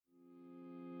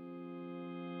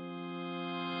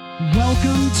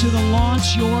Welcome to the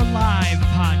Launch Your Live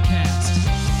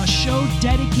podcast, a show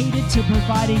dedicated to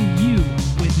providing you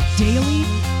with daily,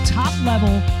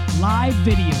 top-level live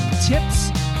video tips,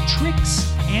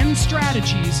 tricks, and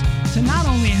strategies to not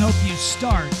only help you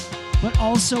start, but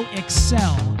also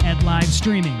excel at live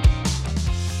streaming.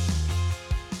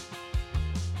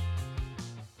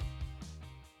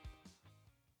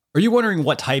 Are you wondering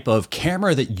what type of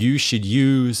camera that you should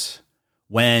use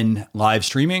when live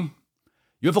streaming?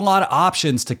 You have a lot of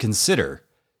options to consider.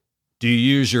 Do you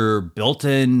use your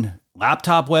built-in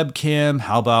laptop webcam?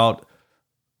 How about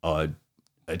an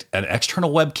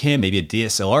external webcam, maybe a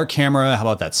DSLR camera? How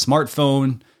about that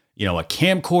smartphone? A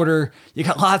camcorder? You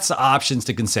got lots of options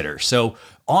to consider. So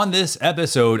on this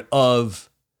episode of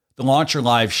the Launch Your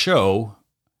Live show,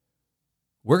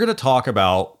 we're going to talk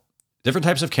about different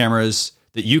types of cameras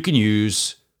that you can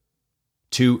use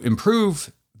to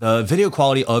improve the video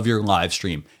quality of your live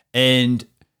stream. And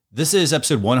this is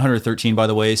episode 113, by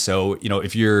the way. So,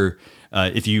 if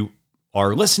you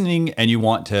are listening and you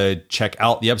want to check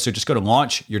out the episode, just go to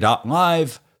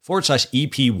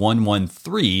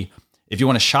launchyour.live/EP113. If you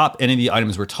want to shop any of the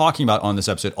items we're talking about on this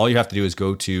episode, all you have to do is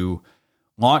go to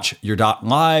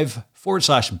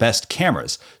launchyour.live/best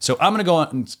cameras. So I'm going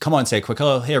to come on and say a quick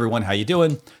hello. Hey, everyone. How you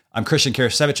doing? I'm Christian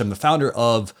Karasiewicz. I'm the founder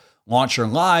of Launch Your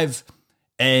Live,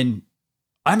 and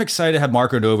I'm excited to have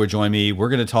Marco Novo join me. We're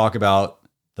going to talk about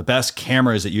the best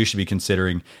cameras that you should be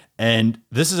considering. And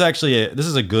this is actually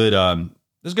a good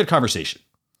conversation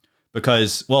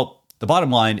because, well, the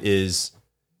bottom line is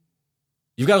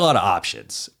you've got a lot of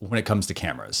options when it comes to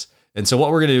cameras. And so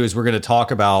what we're going to do is we're going to talk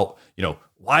about,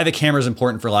 why the camera is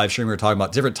important for live streaming. We're talking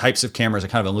about different types of cameras. I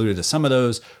kind of alluded to some of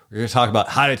those. We're going to talk about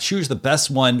how to choose the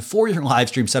best one for your live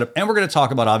stream setup. And we're going to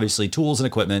talk about, obviously, tools and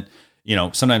equipment.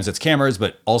 Sometimes it's cameras,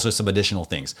 but also some additional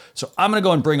things. So I'm going to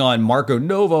go and bring on Marco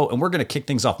Novo, and we're going to kick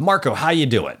things off. Marco, how you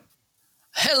doing?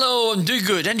 Hello, I'm doing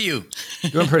good. And you?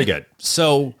 Doing pretty good.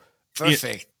 So,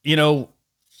 perfect.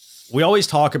 We always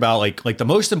talk about like the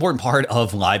most important part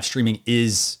of live streaming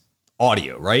is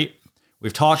audio, right?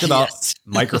 We've talked about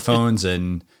microphones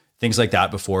and things like that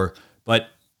before, but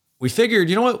we figured,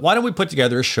 you know what? Why don't we put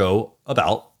together a show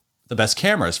about the best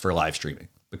cameras for live streaming?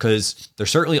 Because there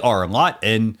certainly are a lot,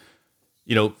 and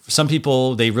some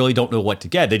people, they really don't know what to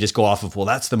get. They just go off of, well,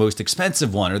 that's the most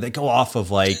expensive one. Or they go off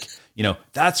of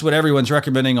that's what everyone's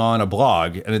recommending on a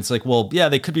blog. And it's like, well, yeah,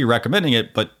 they could be recommending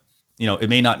it, but it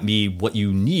may not be what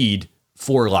you need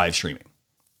for live streaming.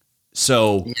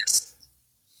 So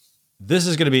this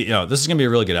is going to be a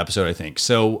really good episode, I think.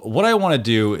 So what I want to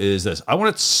do is this. I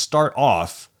want to start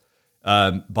off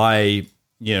by,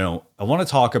 I want to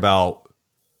talk about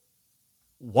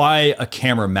why a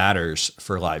camera matters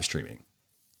for live streaming.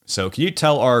 So can you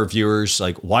tell our viewers,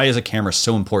 why is a camera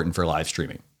so important for live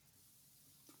streaming?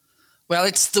 Well,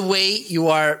 it's the way you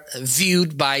are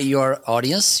viewed by your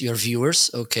audience, your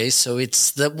viewers. Okay, so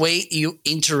it's the way you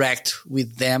interact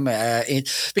with them,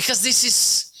 because this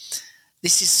is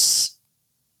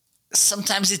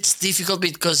sometimes it's difficult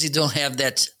because you don't have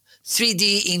that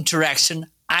 3D interaction,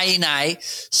 eye in eye.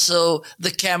 So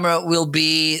the camera will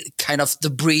be kind of the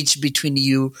bridge between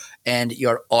you and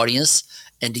your audience.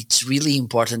 And it's really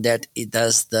important that it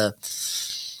does the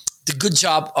good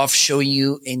job of showing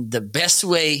you in the best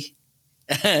way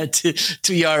to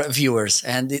your viewers.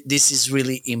 And this is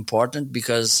really important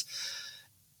because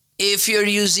if you're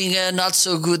using a not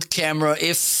so good camera,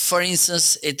 if, for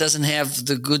instance, it doesn't have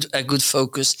a good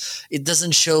focus, it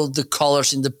doesn't show the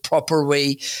colors in the proper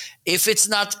way, if it's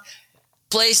not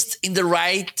placed in the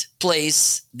right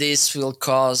place, this will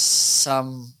cause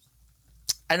some,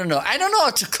 I don't know how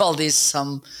to call this,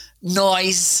 some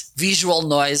noise, visual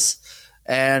noise.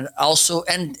 And also,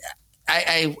 and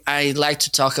I like to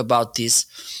talk about this.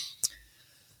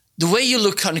 The way you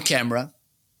look on camera,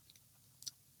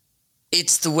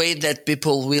 it's the way that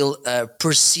people will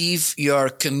perceive your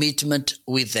commitment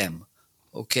with them.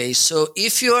 Okay, so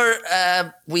if you're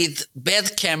with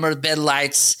bad camera, bad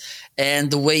lights,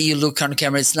 and the way you look on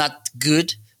camera is not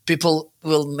good, people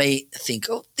may think,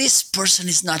 oh, this person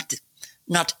is not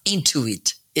into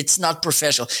it. It's not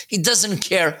professional. He doesn't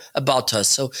care about us.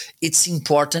 So it's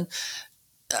important.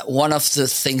 One of the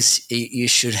things you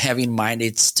should have in mind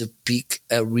is to pick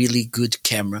a really good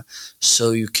camera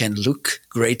so you can look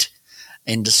great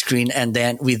in the screen, and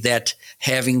then with that,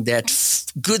 having that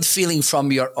good feeling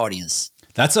from your audience.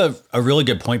 That's a really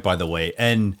good point, by the way.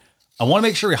 And I want to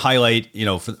make sure we highlight,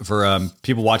 for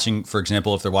people watching, for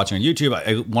example, if they're watching on YouTube,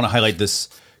 I want to highlight this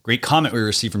great comment we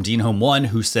received from Dean Home One,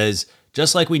 who says,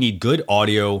 just like we need good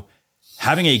audio,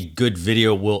 having a good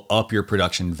video will up your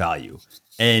production value.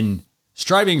 And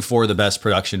striving for the best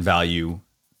production value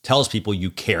tells people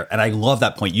you care. And I love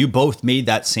that point. You both made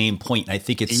that same point. And I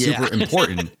think it's super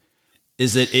important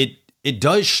is that it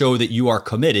does show that you are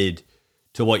committed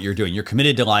to what you're doing. You're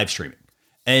committed to live streaming.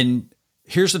 And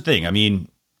here's the thing. I mean,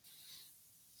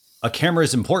 a camera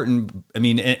is important. I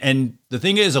mean, and the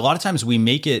thing is, a lot of times we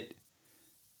make it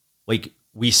like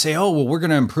we say, oh, well, we're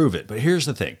going to improve it. But here's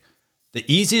the thing. The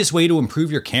easiest way to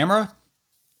improve your camera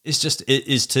is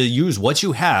to use what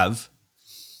you have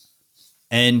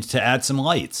and to add some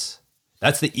lights.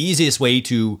 That's the easiest way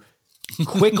to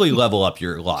quickly level up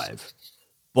your live.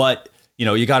 But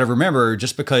you got to remember,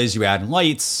 just because you add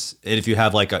lights, and if you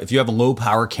have a low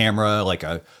power camera, like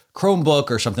a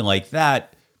Chromebook or something like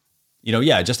that,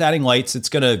 just adding lights, it's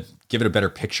going to give it a better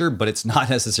picture, but it's not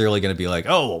necessarily going to be like,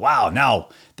 oh, wow, now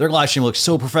their live stream looks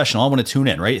so professional, I want to tune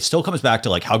in, right? It still comes back to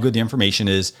like how good the information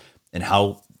is and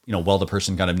how, well the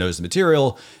person kind of knows the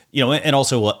material, and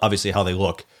also obviously how they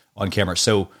look on camera.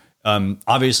 So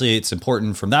obviously it's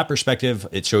important from that perspective.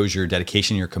 It shows your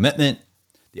dedication, your commitment.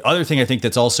 The other thing I think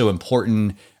that's also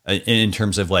important in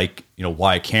terms of like,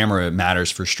 why a camera matters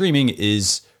for streaming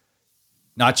is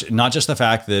not just the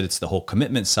fact that it's the whole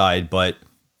commitment side, but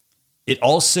it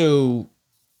also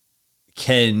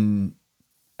can,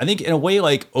 I think in a way,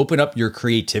 like open up your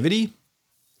creativity,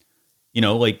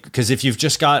 because if you've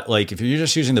just got if you're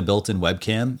just using the built-in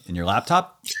webcam in your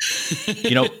laptop,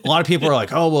 a lot of people are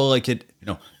like, oh, well, like it,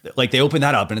 like they open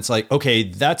that up and it's like, okay,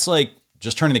 that's like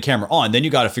just turning the camera on. Then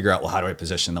you got to figure out, well, how do I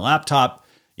position the laptop,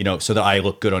 so that I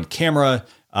look good on camera.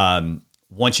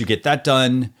 Once you get that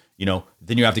done,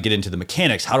 then you have to get into the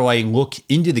mechanics. How do I look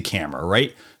into the camera?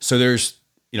 Right. So there's,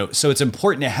 so it's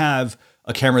important to have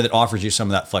a camera that offers you some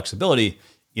of that flexibility.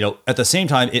 At the same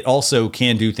time, it also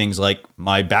can do things like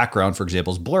my background, for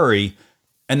example, is blurry,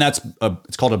 and it's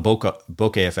called a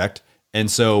bokeh effect. And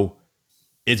so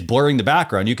it's blurring the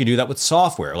background. You can do that with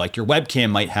software. Like your webcam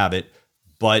might have it,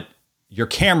 but your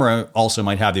camera also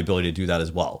might have the ability to do that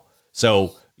as well.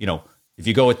 So, if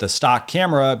you go with the stock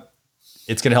camera,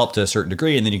 it's going to help to a certain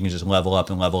degree, and then you can just level up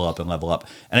and level up and level up.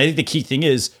 And I think the key thing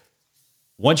is,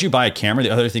 once you buy a camera, the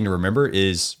other thing to remember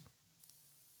is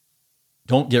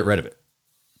don't get rid of it,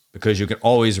 because you can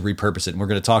always repurpose it. And we're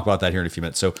going to talk about that here in a few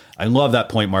minutes. So I love that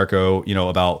point, Marco,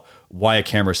 about why a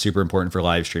camera is super important for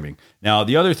live streaming. Now,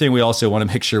 the other thing we also want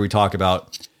to make sure we talk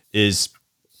about is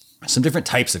some different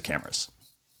types of cameras.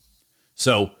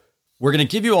 So we're going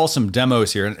to give you all some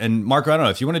demos here. And Marco, I don't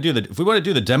know if we want to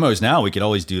do the demos now, we could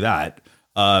always do that.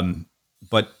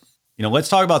 But let's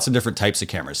talk about some different types of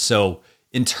cameras. So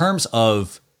in terms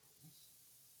of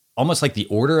almost like the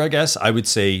order, I guess I would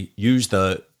say you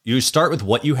start with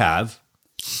what you have.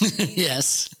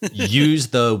 Yes. Use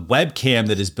the webcam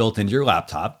that is built into your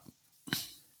laptop.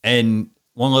 And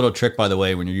one little trick, by the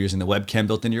way, when you're using the webcam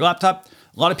built into your laptop,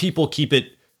 a lot of people keep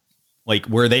it like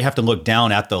where they have to look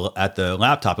down at the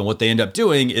laptop. And what they end up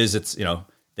doing is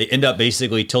they end up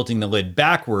basically tilting the lid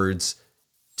backwards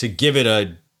to give it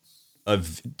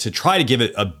to try to give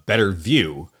it a better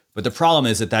view. But the problem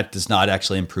is that does not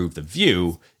actually improve the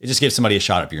view. It just gives somebody a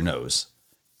shot up your nose.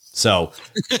 So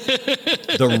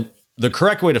the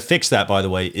correct way to fix that, by the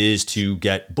way, is to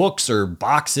get books or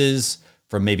boxes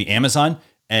from maybe Amazon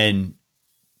and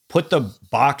put the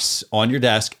box on your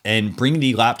desk and bring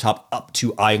the laptop up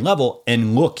to eye level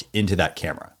and look into that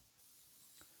camera.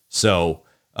 So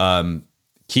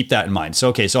keep that in mind. So,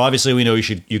 okay. So obviously we know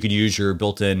you could use your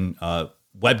built-in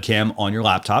webcam on your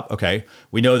laptop. Okay.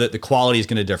 We know that the quality is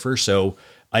going to differ. So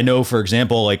I know, for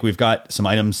example, like we've got some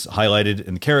items highlighted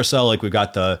in the carousel, like we've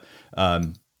got so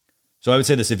I would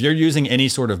say this, if you're using any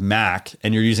sort of Mac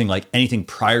and you're using like anything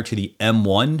prior to the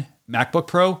M1 MacBook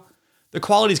Pro, the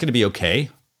quality is going to be okay.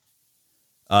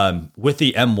 With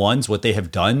the M1s, what they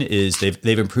have done is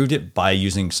they've improved it by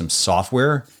using some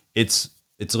software. It's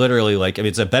literally like,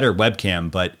 it's a better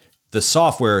webcam, but the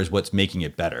software is what's making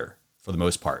it better for the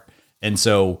most part. And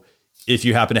so if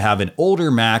you happen to have an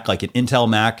older Mac, like an Intel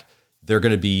Mac, they're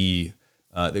going to be,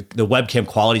 the webcam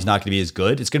quality is not going to be as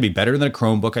good. It's going to be better than a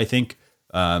Chromebook, I think,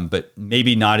 but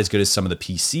maybe not as good as some of the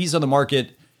PCs on the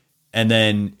market. And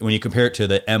then when you compare it to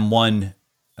the M1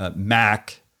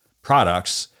 Mac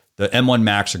products, the M1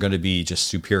 Macs are going to be just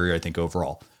superior, I think,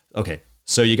 overall. Okay,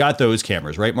 so you got those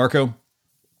cameras, right, Marco?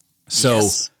 So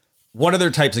yes. What other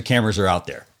types of cameras are out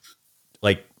there?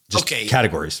 Like just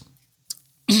categories.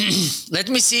 Let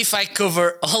me see if I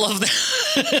cover all of them.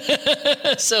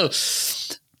 So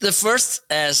the first,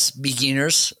 as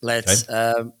beginners,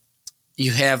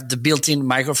 you have the built-in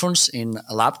microphones in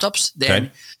laptops.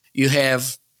 Then you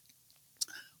have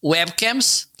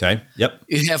webcams. Okay. Yep.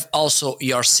 You have also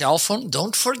your cell phone.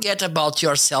 Don't forget about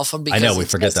your cell phone, because I know we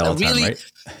forget that all the time,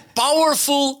 right?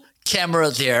 Powerful camera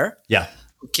there. Yeah.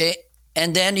 Okay.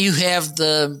 And then you have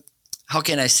how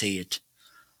can I say it?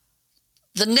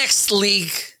 The next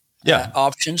league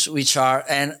options, which are,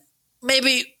 and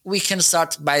maybe we can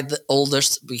start by the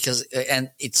oldest because,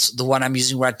 and it's the one I'm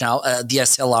using right now,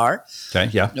 DSLR. Okay.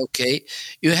 Yeah. Okay.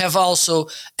 You have also,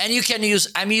 and you can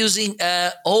use, I'm using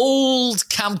old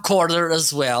camcorder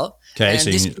as well. Okay. And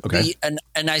So this would be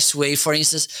a nice way, for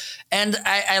instance. And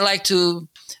I like to,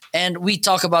 and we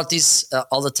talk about this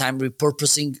all the time,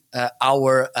 repurposing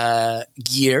our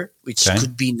gear, which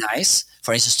could be nice,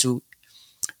 for instance, to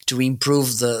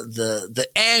improve the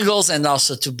angles and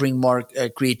also to bring more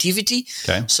creativity.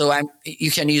 Okay. So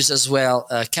you can use as well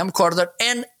a camcorder.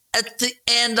 And at the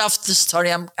end of the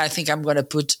story, I think I'm going to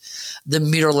put the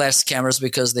mirrorless cameras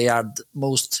because they are the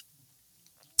most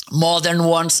modern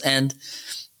ones and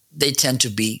they tend to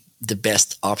be the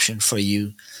best option for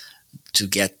you to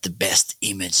get the best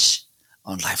image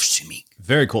on live streaming.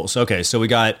 Very cool. So so we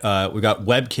got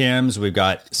webcams, we've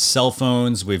got cell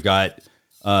phones, we've got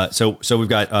so we've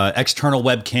got external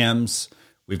webcams,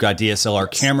 we've got DSLR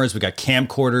cameras, we've got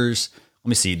camcorders. Let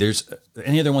me see. There's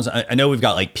any other ones? I know we've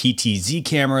got like PTZ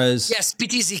cameras. Yes,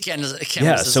 PTZ cameras.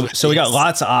 Yeah. So we got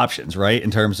lots of options, right,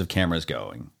 in terms of cameras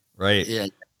going, right? Yeah.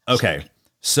 Okay.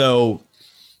 So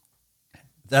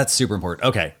that's super important.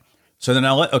 Okay. So then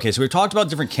so we've talked about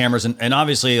different cameras and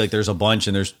obviously like there's a bunch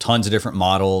and there's tons of different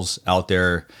models out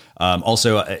there.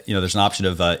 Also, there's an option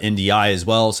of NDI as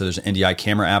well. So there's an NDI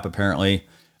camera app apparently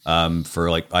for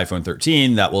like iPhone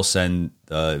 13 that will send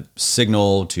the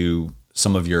signal to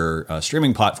some of your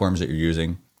streaming platforms that you're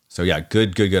using. So yeah,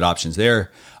 good options there.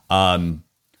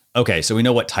 Okay. So we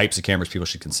know what types of cameras people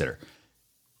should consider.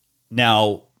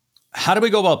 Now, how do we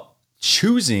go about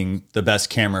choosing the best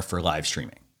camera for live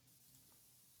streaming?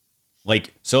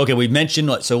 We've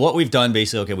mentioned, so what we've done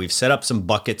basically, we've set up some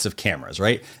buckets of cameras,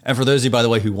 right? And for those of you, by the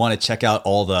way, who want to check out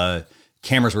all the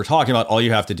cameras we're talking about, all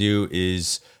you have to do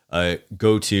is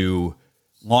go to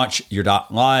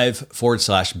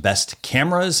launchyour.live/best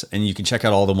cameras, and you can check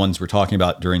out all the ones we're talking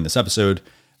about during this episode.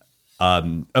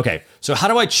 Okay. So how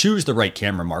do I choose the right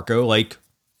camera, Marco? Like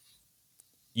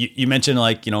you mentioned if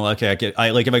I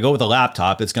go with a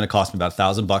laptop, it's going to cost me about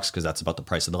 $1,000 because that's about the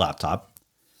price of the laptop.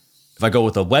 If I go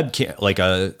with a webcam, like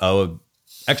a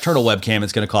external webcam,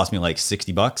 it's going to cost me like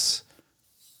 $60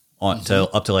 up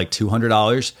to like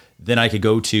 $200. Then I could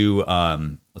go to,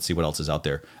 let's see what else is out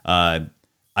there. I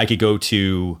could go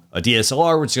to a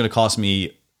DSLR, which is going to cost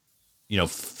me,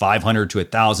 $500 to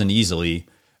 $1,000 easily.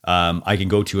 I can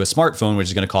go to a smartphone, which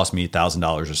is going to cost me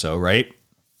 $1,000 or so, right?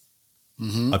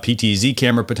 Mm-hmm. A PTZ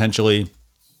camera potentially,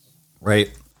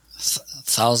 right?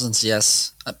 Thousands,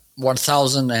 yes.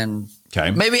 1,000 and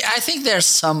okay. Maybe I think there's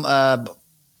some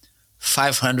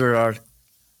 500 or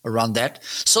around that.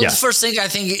 So the first thing I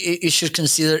think you should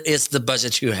consider is the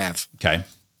budget you have. Okay.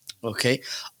 Okay.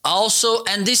 Also,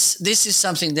 and this is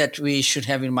something that we should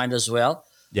have in mind as well.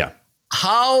 Yeah.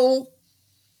 How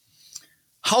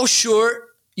sure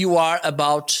you are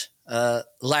about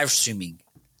live streaming.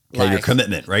 Okay, your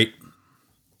commitment, right?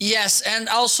 Yes, and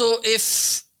also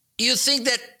if you think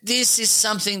that this is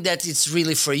something that it's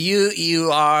really for you, you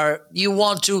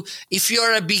want to, if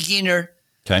you're a beginner,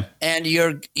 okay, and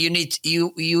you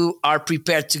are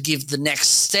prepared to give the next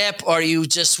step, or you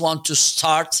just want to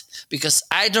start, because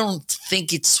I don't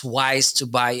think it's wise to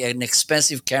buy an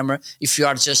expensive camera if you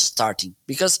are just starting.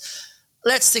 Because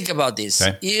let's think about this.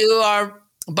 Okay. You are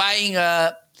buying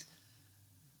a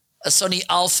Sony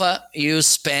Alpha, you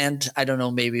spend, I don't know,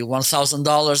 maybe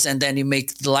 $1,000, and then you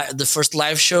make the first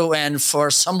live show, and for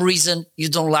some reason you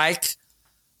don't like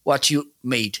what you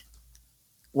made.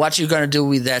 What you going to do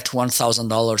with that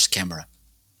 $1,000 camera?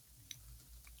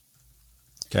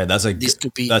 Okay, that's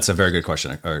a very good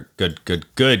question, or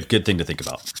good thing to think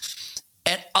about.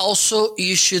 And also,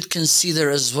 you should consider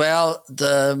as well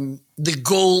the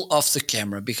goal of the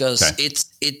camera, because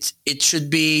it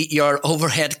should be your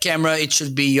overhead camera, it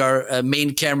should be your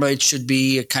main camera, it should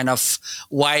be a kind of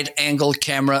wide angle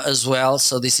camera as well.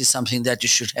 So this is something that you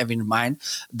should have in mind,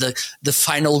 the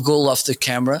final goal of the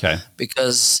camera,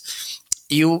 because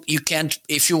you can't,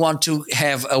 if you want to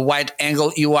have a wide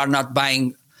angle, you are not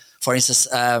buying, for instance,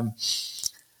 a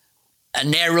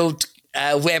narrowed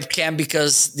webcam,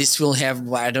 because this will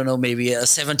have, I don't know, maybe a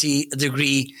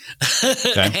 70-degree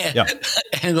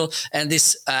angle, and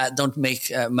this don't make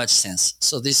much sense.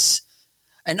 So this,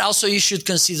 and also you should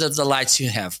consider the lights you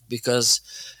have, because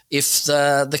if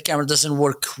the camera doesn't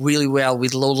work really well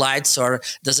with low lights or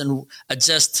doesn't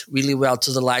adjust really well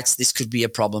to the lights, this could be a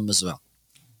problem as well.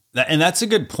 And that's a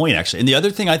good point, actually. And the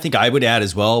other thing I think I would add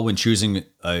as well when choosing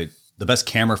the best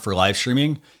camera for live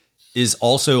streaming is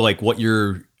also like what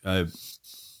your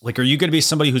like, are you going to be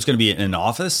somebody who's going to be in an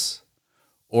office,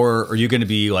 or are you going to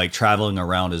be like traveling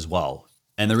around as well?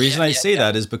 And the reason I say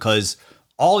that is because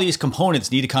all these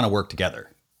components need to kind of work together.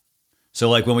 So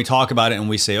like when we talk about it and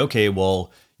we say, okay,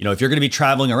 well, you know, if you're going to be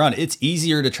traveling around, it's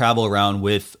easier to travel around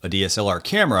with a DSLR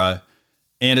camera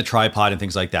and a tripod and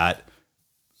things like that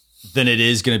than it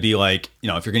is going to be like, you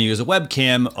know, if you're going to use a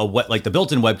webcam, like the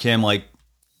built-in webcam, like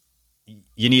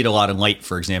you need a lot of light,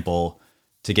 for example,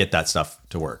 to get that stuff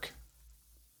to work.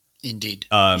 Indeed.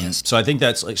 Yes. So I think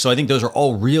I think those are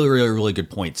all really, really, really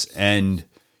good points. And,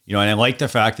 you know, and I like the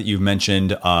fact that you've mentioned,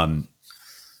 you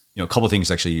know, a couple of things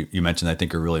actually you mentioned I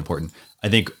think are really important. I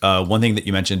think one thing that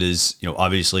you mentioned is, you know,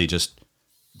 obviously just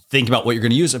think about what you're going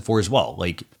to use it for as well.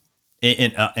 Like,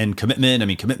 and commitment. I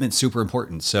mean, commitment's super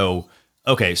important. So,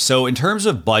 okay. So in terms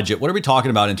of budget, what are we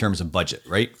talking about in terms of budget,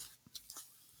 right?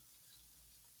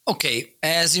 Okay.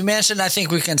 As you mentioned, I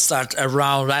think we can start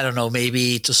around, I don't know,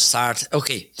 maybe to start.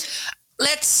 Okay.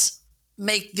 Let's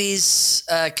make this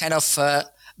kind of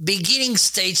beginning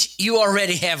stage. You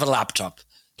already have a laptop.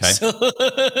 Okay.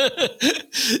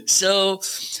 So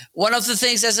one of the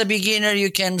things as a beginner,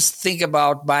 you can think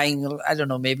about buying, I don't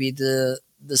know, maybe the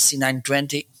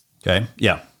C920. Okay.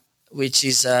 Yeah. Which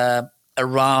is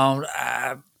around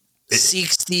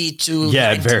 60 to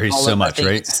it varies so much,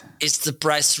 right? It's the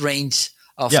price range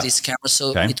of this camera,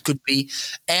 so it could be,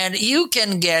 and you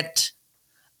can get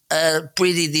a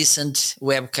pretty decent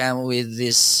webcam with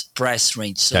this price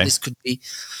range. So this could be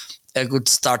a good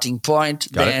starting point.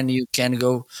 Then you can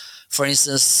go, for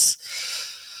instance,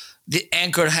 the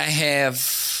Anker I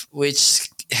have, which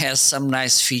has some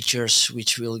nice features,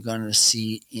 which we're going to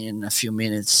see in a few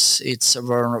minutes. It's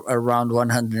around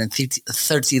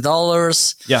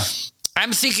 $130. Yeah.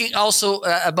 I'm thinking also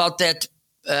about that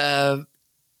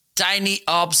Tiny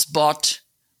Obs Bot,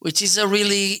 which is a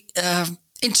really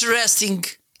interesting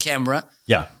camera.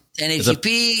 Yeah.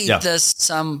 1080p. It does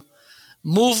some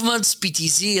movements,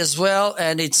 PTZ as well,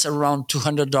 and it's around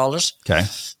 $200. Okay.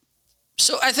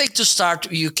 So I think to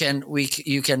start, you can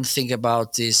think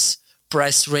about this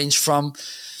price range from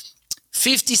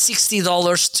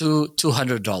 $50-$60 to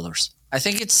 $200. I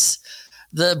think it's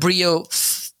the Brio.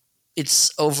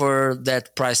 It's over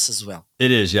that price as well.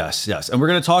 It is, yes. And we're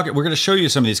going to show you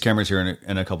some of these cameras here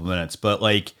in a couple minutes. But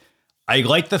like, I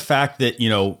like the fact that, you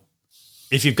know,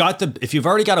 if you've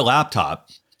already got a laptop,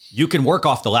 you can work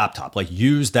off the laptop, like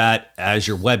use that as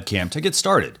your webcam to get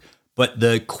started. But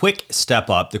the quick step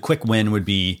up, the quick win would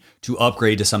be to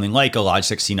upgrade to something like a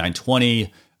Logitech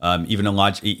C920,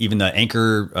 even the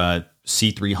Anker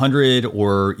C300,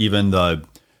 or even the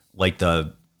Logitech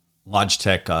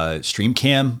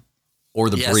StreamCam or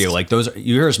the Brio. Like those,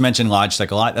 you hear us mention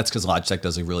Logitech a lot. That's because Logitech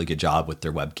does a really good job with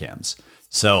their webcams.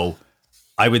 So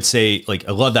I would say, like,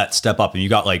 I love that step up, and you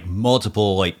got like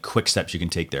multiple like quick steps you can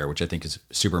take there, which I think is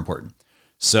super important.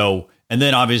 So, and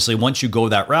then obviously once you go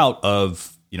that route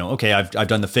of, you know, okay, I've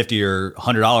done the $50 or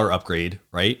 $100 upgrade,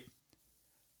 right?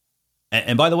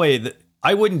 And by the way,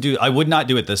 I would not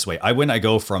do it this way. I wouldn't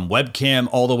go from webcam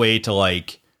all the way to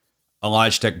like a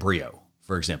Logitech Brio,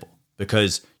 for example,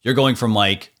 because you're going from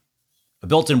like a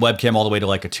built-in webcam all the way to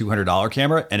like a $200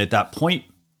 camera. And at that point,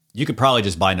 you could probably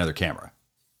just buy another camera.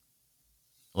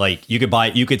 Like you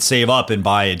could save up and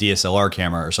buy a DSLR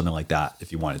camera or something like that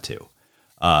if you wanted to.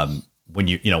 When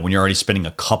you're already spending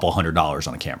a couple $100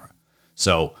 on a camera.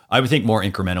 So I would think more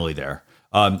incrementally there.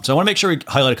 So I want to make sure we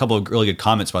highlight a couple of really good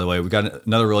comments, by the way. We got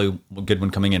another really good one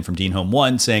coming in from Dean Home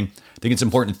 1 saying, I think it's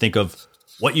important to think of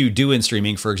what you do in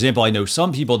streaming. For example, I know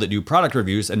some people that do product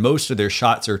reviews and most of their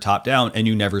shots are top down and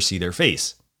you never see their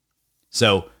face.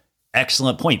 So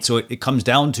excellent point. So it comes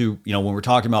down to, you know, when we're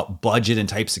talking about budget and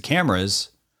types of cameras,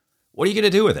 what are you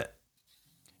going to do with it?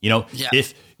 You know,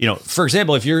 if, you know, for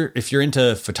example, if you're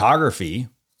into photography,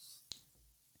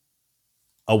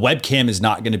 a webcam is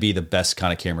not going to be the best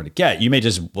kind of camera to get. You may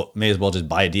as well just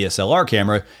buy a DSLR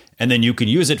camera, and then you can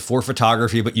use it for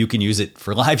photography, but you can use it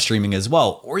for live streaming as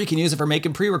well, or you can use it for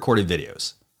making pre-recorded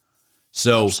videos.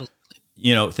 So, absolutely.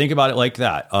 You know, think about it like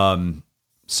that.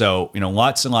 So, you know,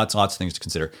 lots and lots of things to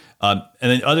consider. And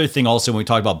then other thing also, when we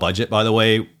talk about budget, by the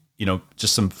way, you know,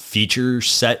 just some feature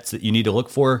sets that you need to look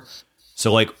for.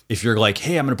 So like, if you're like,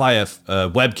 hey, I'm going to buy a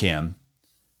webcam,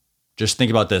 just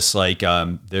think about this. Like,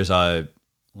 there's a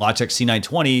Logitech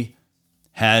C920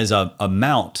 has a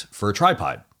mount for a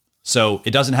tripod. So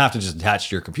it doesn't have to just attach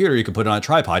to your computer. You can put it on a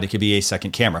tripod. It could be a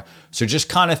second camera. So just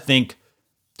kind of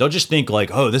don't just think like,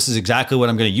 oh, this is exactly what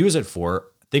I'm going to use it for.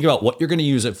 Think about what you're going to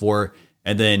use it for.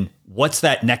 And then what's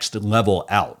that next level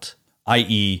out?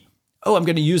 i.e., oh, I'm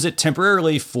going to use it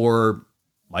temporarily for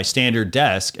my standard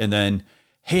desk. And then,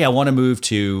 hey, I want to move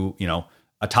to, you know,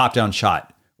 a top-down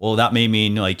shot. Well, that may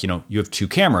mean like, you have two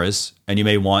cameras and you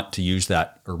may want to use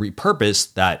that or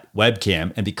repurpose that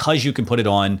webcam. And because you can put it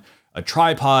on a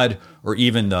tripod or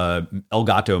even the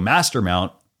Elgato Master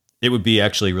Mount, it would be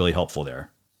actually really helpful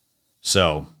there.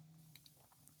 So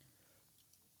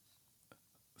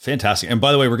fantastic. And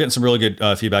by the way, we're getting some really good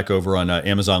feedback over on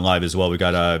Amazon Live as well. We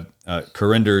got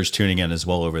Corinders tuning in as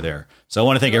well over there. So I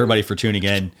want to thank everybody for tuning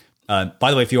in. By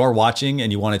the way, if you are watching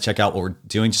and you want to check out what we're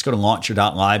doing, just go to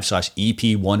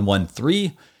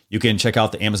launcher.live/EP113. You can check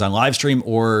out the Amazon live stream,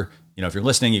 or, if you're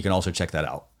listening, you can also check that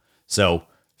out. So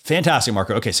fantastic,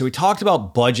 Marco. Okay, so we talked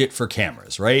about budget for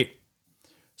cameras, right?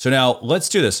 So now let's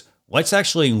do this. Let's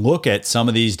actually look at some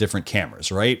of these different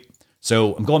cameras, right?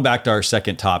 So I'm going back to our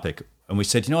second topic. And we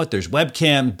said, there's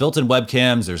webcam, built-in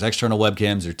webcams, there's external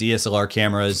webcams, there's DSLR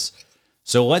cameras.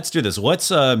 So let's do this. I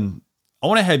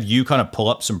want to have you kind of pull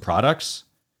up some products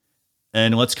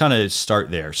and let's kind of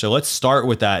start there. So let's start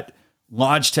with that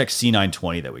Logitech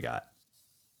C920 that we got.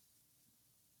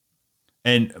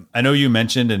 And I know you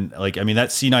mentioned, and that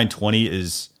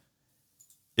C920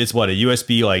 it's what, a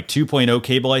USB like 2.0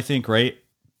 cable, I think, right?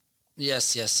 Yes.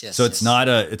 So it's not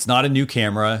a new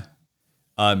camera.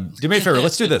 Do me a favor.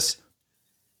 Let's do this.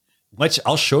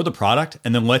 I'll show the product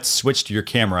and then let's switch to your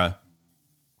camera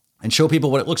and show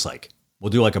people what it looks like. We'll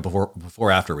do like a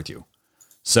before after with you.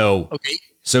 So, okay.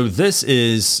 So this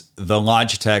is the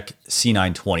Logitech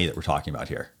C920 that we're talking about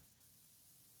here.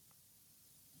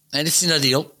 And it's in a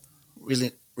deal.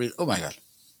 Really, really. Oh my God.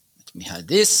 Let me hide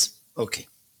this. Okay.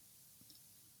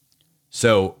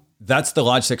 So that's the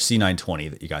Logitech C920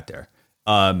 that you got there.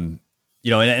 And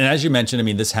as you mentioned,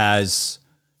 this has,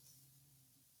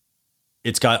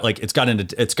 it's got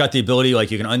the ability, like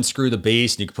you can unscrew the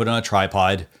base and you can put it on a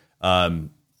tripod.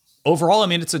 Overall,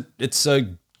 it's a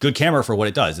good camera for what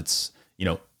it does. It's,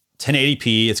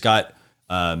 1080p. It's got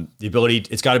the ability,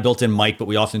 it's got a built-in mic, but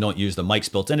we often don't use the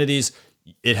mics built into these.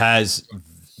 It has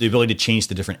the ability to change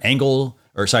the different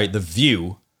the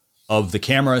view of the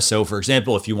camera. So for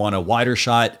example, if you want a wider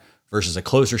shot versus a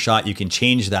closer shot, you can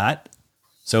change that.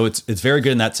 So it's very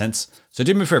good in that sense. So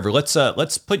do me a favor.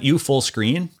 Let's put you full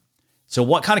screen. So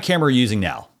what kind of camera are you using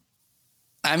now?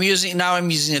 I'm using a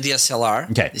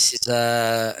DSLR. Okay. This is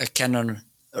a Canon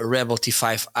Rebel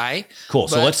T5i. Cool.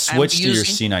 So let's switch to your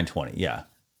C920. Yeah.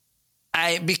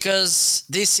 Because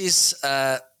this is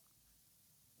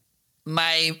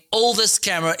my oldest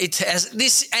camera. It has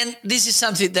this, and this is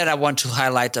something that I want to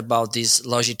highlight about this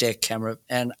Logitech camera.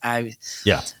 And I'm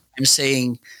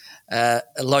saying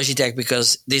Logitech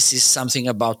because this is something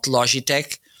about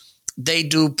Logitech. They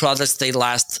do products, they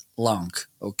last long,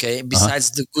 okay?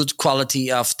 Besides the good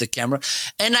quality of the camera.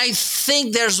 And I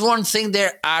think there's one thing they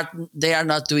are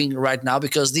not doing right now,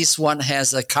 because this one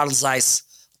has a Carl Zeiss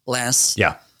lens.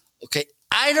 Yeah. Okay.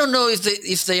 I don't know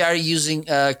if they are using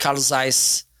Carl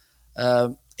Zeiss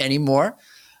anymore,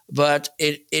 but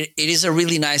it is a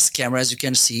really nice camera, as you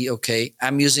can see, okay?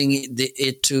 I'm using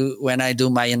it to, when I do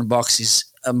my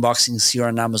unboxings here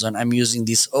on Amazon, I'm using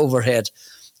this overhead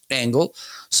angle.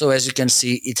 So as you can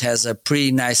see, it has a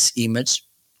pretty nice image.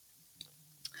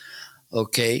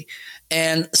 Okay.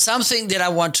 And something that I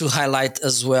want to highlight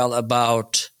as well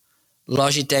about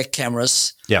Logitech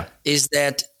cameras is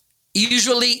that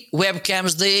usually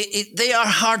webcams, they are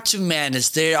hard to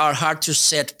manage. They are hard to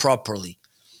set properly.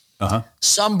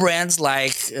 Some brands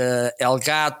like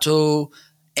Elgato,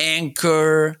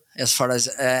 Anker, as far as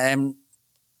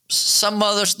some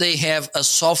others, they have a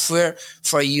software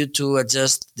for you to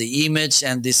adjust the image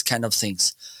and these kind of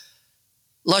things.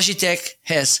 Logitech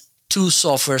has two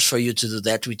softwares for you to do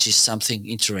that, which is something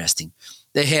interesting.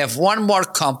 They have one more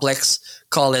complex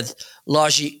called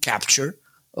Logi Capture.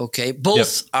 Okay,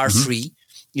 both are free.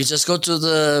 You just go to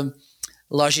the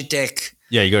Logitech.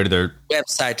 Yeah, you go to their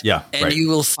website. Yeah, and you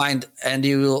will find, and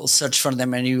you will search for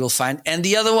them, and you will find. And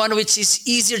the other one, which is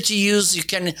easier to use, you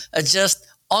can adjust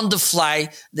on the fly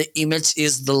the image,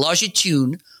 is the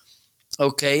Logitune.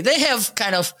 Okay, they have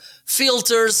kind of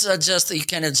filters. You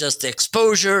can adjust the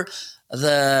exposure,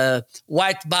 the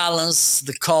white balance,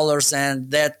 the colors,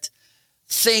 and that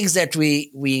things that we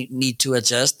need to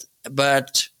adjust,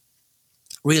 but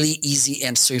really easy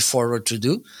and straightforward to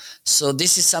do. So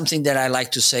this is something that I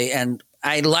like to say, and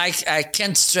I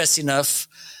can't stress enough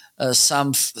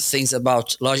some things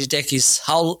about Logitech is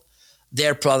how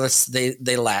their products,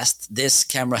 they last. This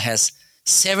camera has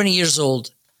 7 years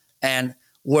old and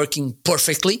working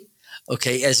perfectly,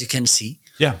 okay, as you can see.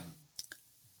 Yeah.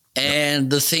 And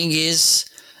the thing is,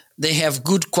 they have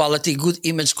good quality, good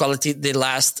image quality, they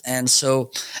last. And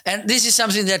this is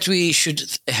something that we should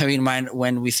have in mind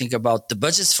when we think about the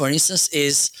budgets. For instance,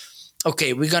 is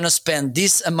okay, we're going to spend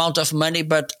this amount of money,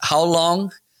 but how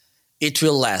long it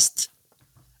will last?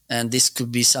 And this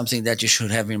could be something that you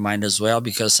should have in mind as well,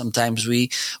 because sometimes we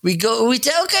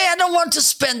tell, okay, I don't want to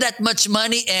spend that much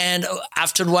money, and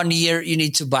after 1 year you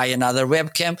need to buy another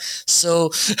webcam.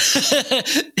 So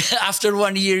after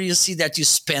 1 year you see that you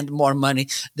spend more money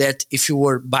than if you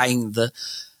were buying the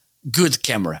good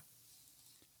camera.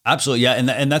 Absolutely, yeah,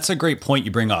 and that's a great point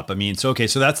you bring up. I mean, so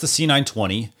that's the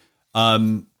C920.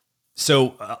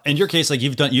 So in your case, like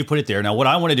you put it there. Now, what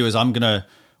I want to do is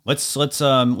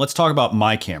let's talk about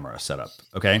my camera setup.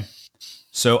 Okay.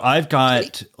 So I've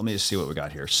got, let me just see what we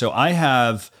got here. So I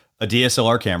have a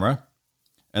DSLR camera,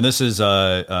 and this is,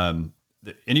 and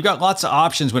you've got lots of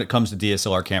options when it comes to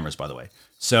DSLR cameras, by the way.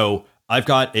 So I've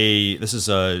got this is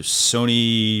a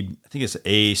Sony, I think it's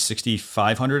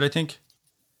A6500, I think.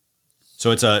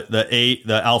 So it's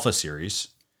the Alpha series.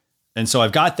 And so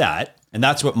I've got that, and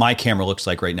that's what my camera looks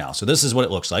like right now. So this is what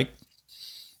it looks like.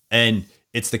 And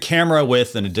it's the camera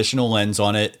with an additional lens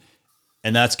on it.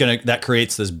 And that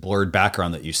creates this blurred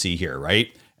background that you see here,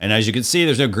 right? And as you can see,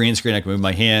 there's no green screen. I can move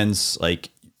my hands. Like,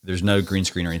 there's no green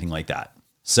screen or anything like that.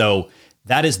 So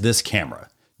that is this camera.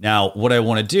 Now, what I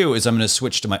want to do is I'm going to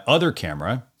switch to my other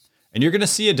camera, and you're going to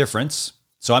see a difference.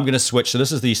 So I'm going to switch. So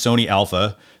this is the Sony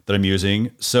Alpha that I'm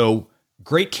using. So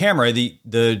great camera.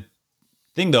 The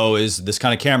thing though is this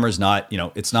kind of camera is not,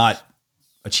 it's not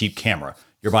a cheap camera.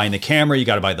 You're buying the camera, you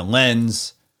got to buy the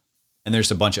lens, and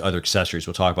there's a bunch of other accessories.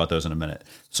 We'll talk about those in a minute.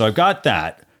 So I've got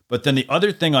that. But then the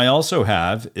other thing I also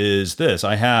have is this.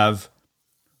 I have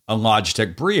a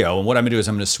Logitech Brio, and what I'm going to do is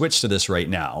I'm going to switch to this right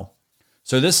now.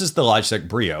 So this is the Logitech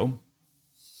Brio.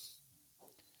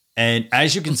 And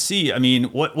as you can see, I mean,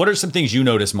 what are some things you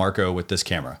notice, Marco, with this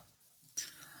camera?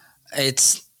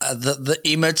 It's the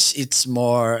image, it's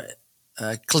more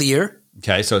clear.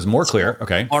 Okay, so it's more clear.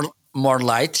 Okay. More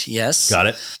light, yes. Got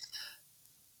it.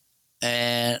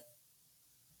 And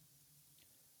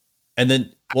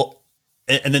then the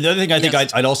other thing I think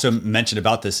I'd also mention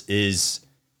about this is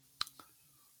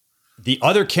the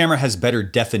other camera has better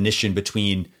definition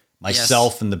between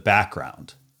myself and the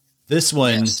background. This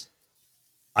one,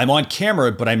 I'm on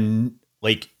camera, but I'm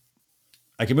like,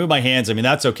 I can move my hands. I mean,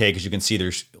 that's okay because you can see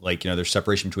there's like, there's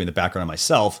separation between the background and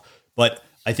myself. But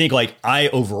I think like I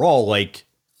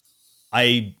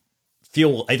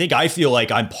feel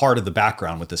like I'm part of the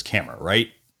background with this camera,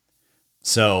 right?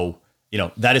 So,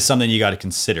 that is something you got to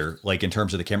consider, like in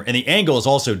terms of the camera. And the angle is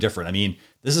also different. I mean,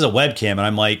 this is a webcam, and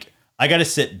I'm like, I got to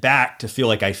sit back to feel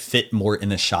like I fit more in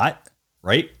the shot,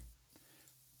 right?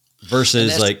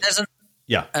 Versus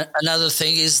another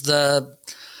thing is the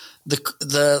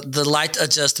light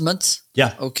adjustments.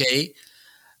 Yeah. Okay.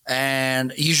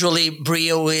 And usually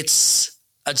Brio, it's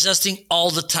adjusting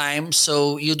all the time,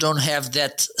 so you don't have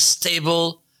that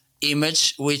stable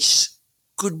image, which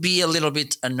could be a little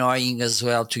bit annoying as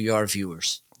well to your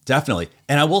viewers. Definitely.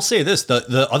 And I will say this,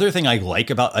 the other thing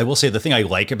the thing I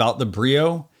like about the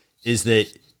Brio is that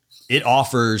it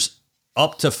offers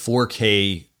up to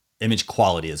 4K image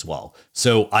quality as well.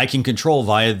 So I can control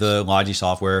via the Logi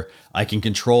software. I can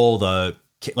control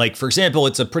like, for example,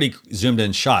 it's a pretty zoomed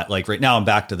in shot. Like right now I'm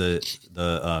back to the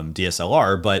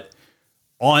DSLR, but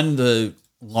on the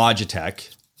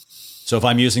Logitech, so if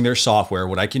I'm using their software,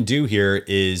 what I can do here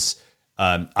is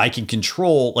I can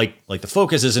control, like the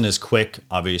focus isn't as quick,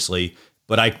 obviously,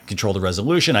 but I can control the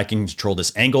resolution. I can control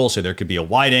this angle. So there could be a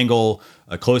wide angle,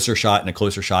 a closer shot, and a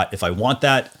closer shot if I want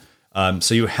that.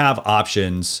 So you have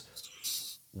options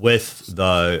with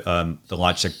the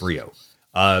Logitech Brio.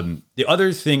 The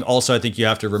other thing also I think you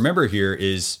have to remember here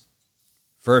is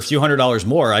for a few $100s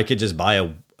more, I could just buy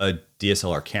a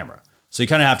DSLR camera. So you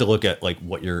kind of have to look at like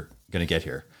what you're going to get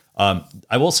here.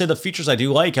 I will say the features I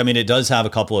do like, I mean, it does have a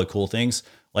couple of cool things.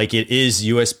 Like it is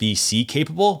USB-C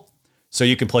capable. So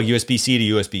you can plug USB-C to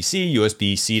USB-C,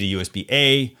 USB-C to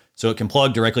USB-A. So it can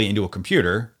plug directly into a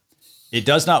computer. It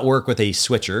does not work with a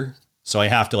switcher. So I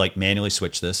have to like manually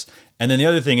switch this. And then the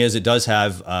other thing is it does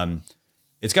have,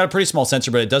 it's got a pretty small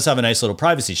sensor, but it does have a nice little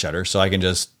privacy shutter. So I can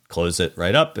just close it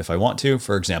right up if I want to,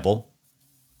 for example.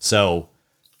 So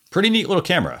pretty neat little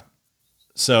camera.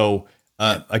 So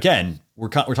again, we're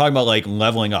talking about like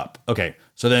leveling up. Okay.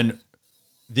 So then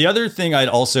the other thing I'd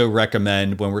also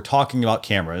recommend when we're talking about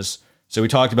cameras. So we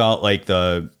talked about like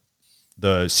the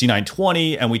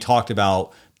C920 and we talked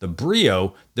about the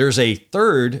Brio. There's a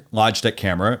third Logitech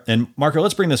camera, and Marco,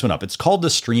 let's bring this one up. It's called the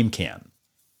StreamCam.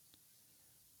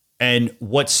 And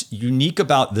what's unique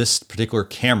about this particular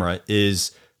camera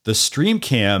is the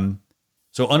StreamCam.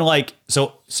 So unlike,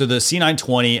 so the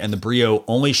C920 and the Brio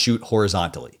only shoot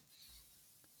horizontally.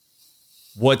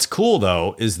 What's cool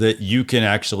though is that you can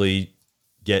actually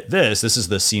get this. This is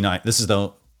the C9. This is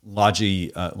the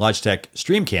Logitech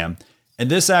StreamCam, and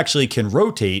this actually can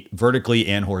rotate vertically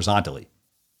and horizontally,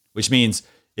 which means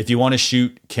if you want to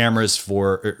shoot cameras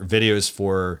for videos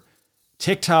for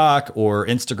TikTok or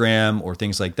Instagram or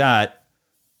things like that,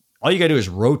 all you got to do is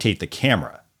rotate the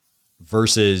camera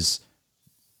versus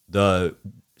the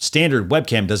standard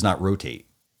webcam does not rotate.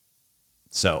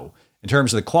 So in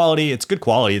terms of the quality, it's good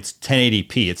quality. It's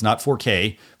 1080p. It's not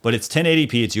 4K, but it's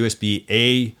 1080p. It's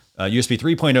USB-A, USB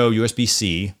 3.0,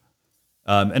 USB-C.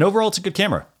 And overall, it's a good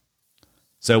camera.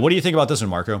 So what do you think about this one,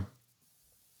 Marco?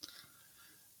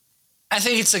 I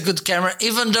think it's a good camera,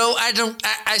 even though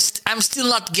I'm still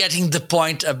not getting the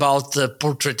point about the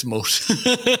portrait mode.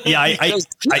 Yeah,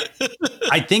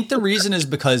 I think the reason is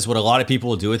because what a lot of people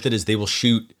will do with it is they will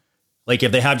shoot, like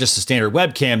if they have just a standard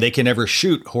webcam, they can never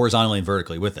shoot horizontally and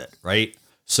vertically with it, right?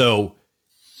 So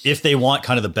if they want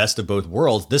kind of the best of both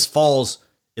worlds, this falls,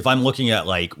 if I'm looking at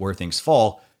like where things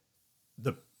fall,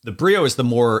 the Brio is the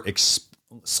more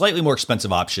slightly more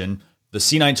expensive option. The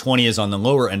C920 is on the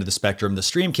lower end of the spectrum. The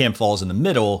StreamCam falls in the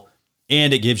middle,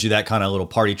 and it gives you that kind of little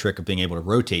party trick of being able to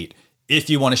rotate if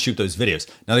you want to shoot those videos.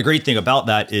 Now, the great thing about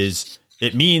that is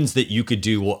it means that you could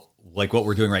do what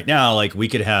we're doing right now. Like we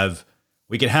could have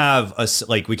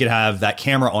that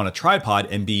camera on a tripod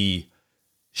and be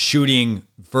shooting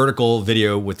vertical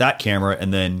video with that camera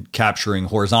and then capturing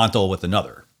horizontal with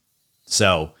another.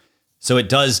 So it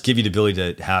does give you the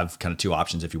ability to have kind of two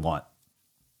options if you want.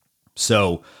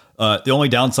 So the only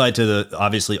downside to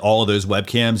obviously all of those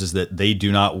webcams is that they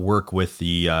do not work with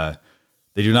the 8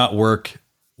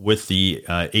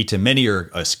 Mini or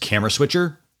a camera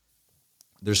switcher.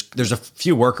 There's a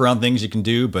few workaround things you can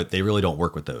do, but they really don't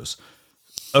work with those.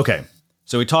 Okay,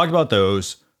 so we talked about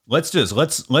those. Let's do this.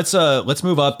 Let's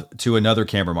move up to another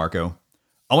camera, Marco.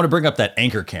 I want to bring up that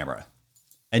Anker camera,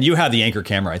 and you have the Anker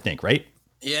camera, I think, right?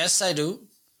 Yes, I do.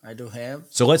 I do have.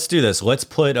 So let's do this. Let's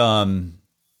put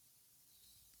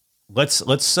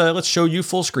let's show you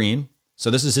full screen.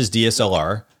 So this is his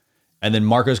DSLR, and then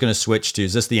Marco's going to switch to,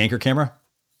 is this the Anker camera?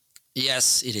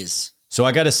 Yes, it is. So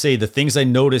I got to say the things I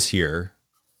notice here,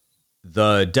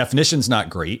 the definition's not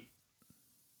great.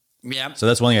 Yeah. So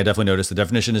that's one thing I definitely noticed. The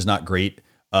definition is not great.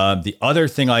 The other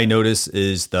thing I notice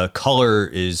is the color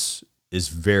is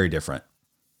very different.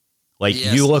 Like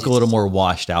yes, you look a little more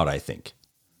washed out, I think.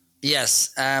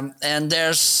 Yes. And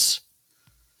there's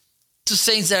two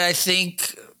things that I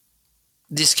think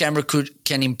this camera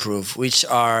can improve, which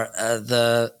are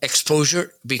the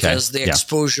exposure, because the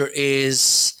exposure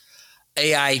is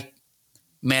AI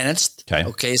managed.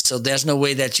 Okay. So there's no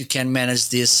way that you can manage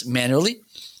this manually.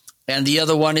 And the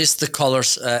other one is the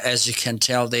colors. As you can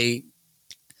tell,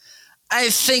 I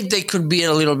think they could be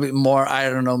a little bit more, I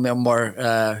don't know,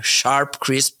 more sharp,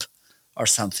 crisp or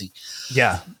something.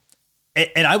 Yeah.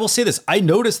 And I will say this, I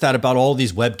noticed that about all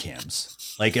these webcams.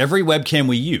 Like every webcam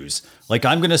we use, like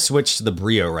I'm going to switch to the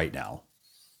Brio right now.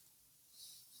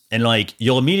 And like,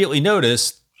 you'll immediately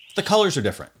notice the colors are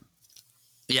different.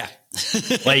 Yeah.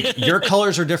 Like your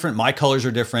colors are different. My colors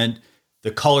are different.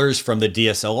 The colors from the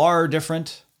DSLR are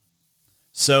different.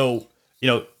 So,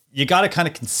 you got to kind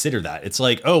of consider that. It's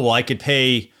like, oh, well, I could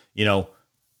pay,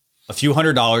 a few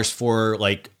 $100s for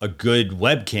like a good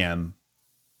webcam.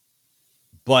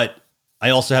 But I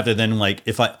also have to then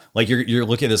if I like you're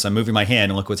looking at this, I'm moving my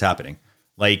hand and look what's happening.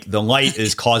 Like the light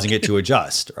is causing it to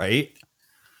adjust, right?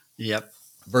 Yep.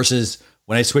 Versus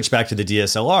when I switch back to the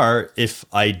DSLR, if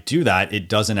I do that, it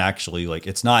doesn't actually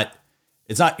it's not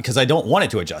because I don't want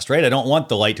it to adjust, right? I don't want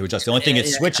the light to adjust. The only thing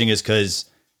it's switching is because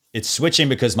it's switching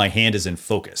because my hand is in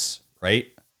focus, right?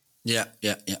 Yeah.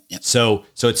 So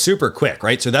it's super quick,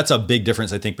 right? So that's a big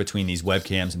difference, I think, between these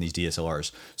webcams and these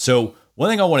DSLRs. So one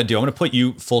thing I want to do, I'm going to put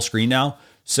you full screen now.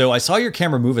 So I saw your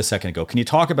camera move a second ago. Can you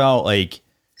talk about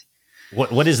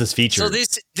what is this feature? So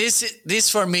this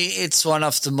for me, it's one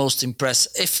of the most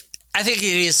impressive. I think it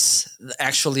is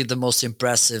actually the most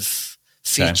impressive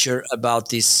feature about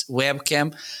this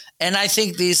webcam. And I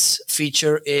think this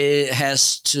feature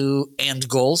has two end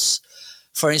goals.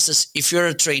 For instance, if you're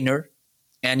a trainer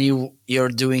and you're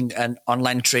doing an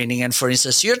online training, and for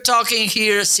instance, you're talking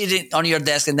here, sitting on your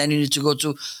desk, and then you need to go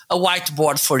to a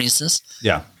whiteboard, for instance.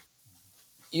 Yeah.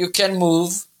 You can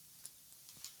move.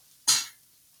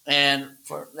 And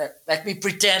let me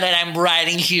pretend that I'm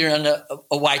writing here on a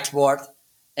whiteboard.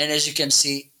 And as you can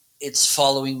see, it's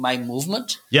following my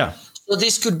movement. Yeah. So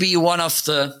this could be one of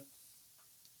the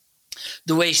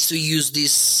ways to use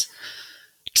this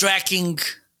tracking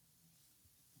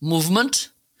movement.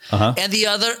 Uh-huh. And the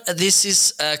other, this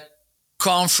is a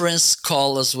conference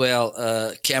call as well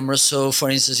camera. So for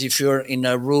instance, if you're in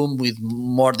a room with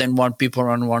more than one people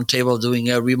on one table doing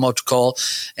a remote call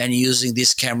and using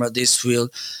this camera, this will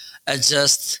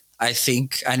adjust. I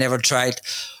think I never tried,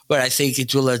 but I think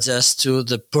it will adjust to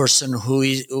the person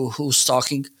who's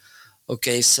talking.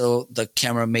 Okay, so the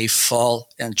camera may fall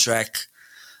and track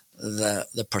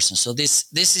the person. So this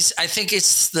is, I think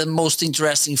it's the most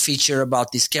interesting feature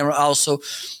about this camera. Also,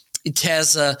 it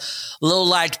has a low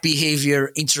light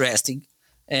behavior, interesting.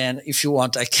 And if you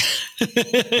want, I can.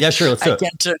 Yeah, sure. Let's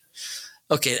do it.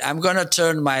 Okay, I'm gonna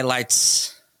turn my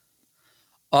lights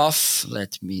off.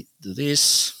 Let me do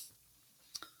this.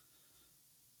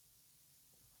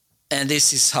 And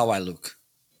this is how I look.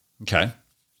 Okay.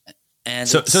 And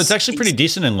so it's actually pretty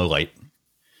decent in low light.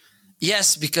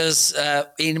 Yes, because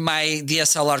in my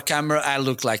DSLR camera, I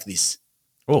look like this.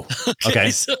 Oh,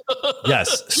 okay.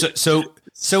 Yes.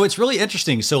 So it's really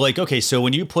interesting. So like, okay, so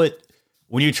when you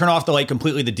turn off the light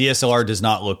completely, the DSLR does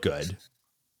not look good.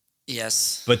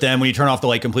 Yes. But then when you turn off the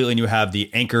light completely and you have the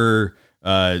Anker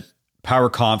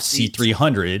PowerConf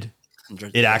C300,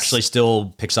 it actually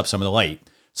still picks up some of the light.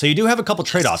 So you do have a couple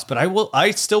trade-offs, but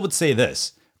I still would say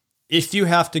this. If a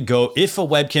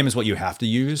webcam is what you have to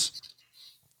use,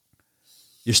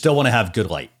 you still want to have good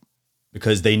light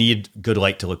because they need good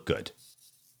light to look good.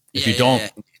 If you don't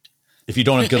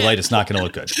have good light, it's not going to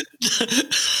look good.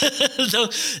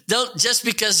 don't just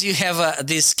because you have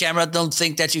this camera, don't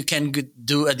think that you can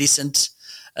do a decent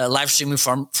live streaming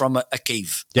from a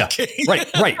cave. Yeah, okay?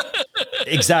 Right.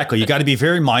 Exactly. You got to be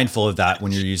very mindful of that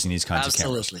when you're using these kinds of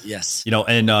cameras. Absolutely, yes.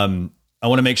 And I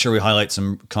want to make sure we highlight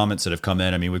some comments that have come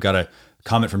in. I mean, we've got a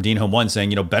comment from Dean Home 1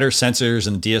 saying, better sensors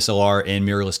in DSLR and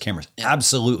mirrorless cameras. Yeah.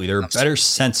 Absolutely. There are better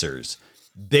sensors,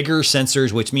 bigger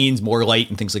sensors, which means more light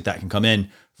and things like that can come in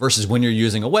versus when you're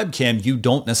using a webcam, you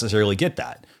don't necessarily get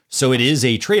that. So it is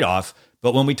a trade-off.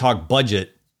 But when we talk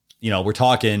budget, we're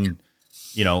talking,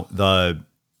 the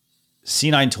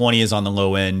C920 is on the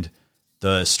low end.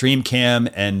 The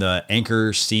StreamCam and the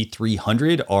Anker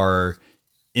C300 are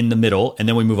in the middle, and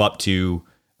then we move up to,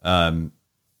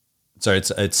 it's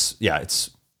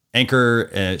Anker,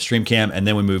 StreamCam, and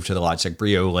then we move to the Logitech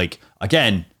Brio. Like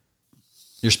again,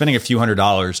 you're spending a few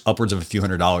 $100s, upwards of a few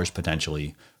 $100s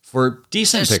potentially for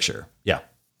decent picture. Yeah.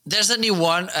 There's a new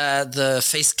one, the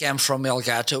Facecam from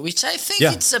Elgato, which I think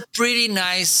it's a pretty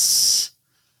nice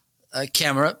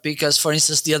camera because, for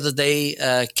instance, the other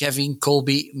day, Kevin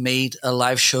Colby made a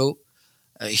live show.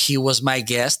 He was my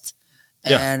guest.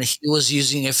 And he was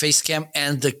using a Facecam,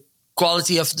 and the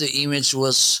quality of the image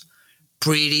was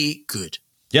pretty good.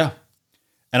 Yeah.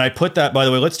 And I put that, by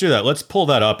the way, let's do that. Let's pull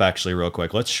that up actually real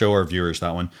quick. Let's show our viewers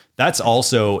that one. That's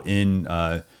also in,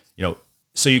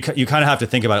 so you kind of have to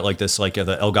think about it like this, like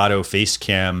the Elgato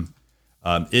Facecam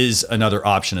is another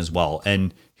option as well.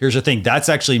 And here's the thing, that's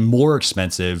actually more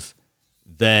expensive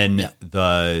than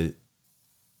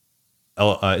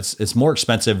it's more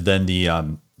expensive than the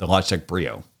Logitech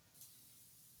Brio.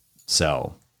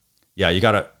 So, yeah,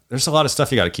 there's a lot of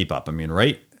stuff you got to keep up. I mean,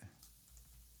 right?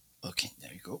 Okay,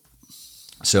 there you go.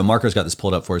 So Marco's got this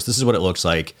pulled up for us. This is what it looks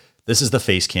like. This is the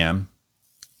Facecam.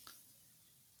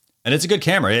 And it's a good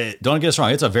camera. Don't get us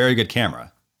wrong. It's a very good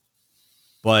camera.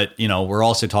 But, we're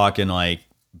also talking like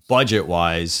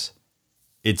budget-wise,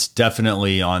 it's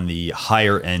definitely on the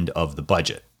higher end of the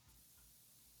budget.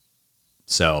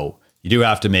 So you do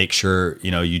have to make sure,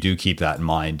 you do keep that in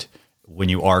mind when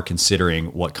you are considering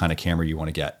what kind of camera you want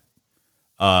to get.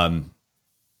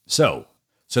 So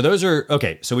those are,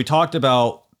 okay. So we talked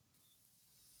about,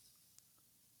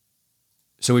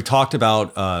 and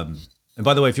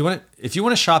by the way, if you want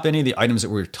to shop any of the items that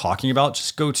we're talking about,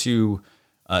 just go to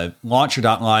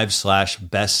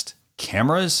launcher.live/best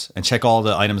cameras and check all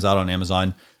the items out on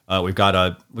Amazon. We've got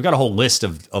a whole list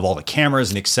of all the cameras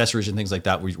and accessories and things like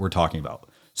that we're talking about.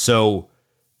 So,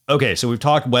 okay. So we've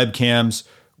talked webcams.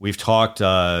 We've talked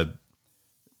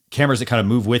cameras that kind of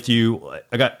move with you.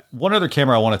 I got one other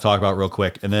camera I want to talk about real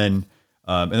quick, and then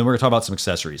we're going to talk about some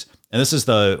accessories. And this is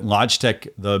the Logitech,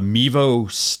 the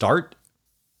Mevo Start.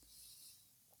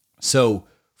 So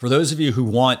for those of you who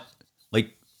want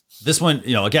like this one,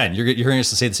 again, you're hearing us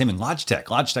say the same thing,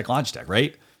 Logitech,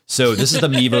 right? So this is the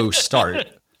Mevo Start.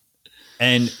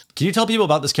 And can you tell people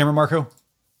about this camera, Marco?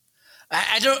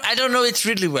 I don't know it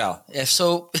really well.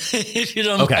 If you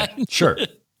don't mind. Sure.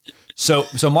 So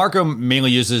Marco mainly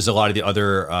uses a lot of the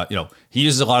other, he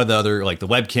uses a lot of the other, like the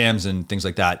webcams and things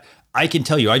like that. I can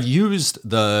tell you, I've used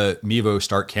the Mevo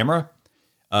Start camera.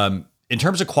 In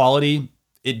terms of quality,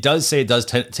 it does say it does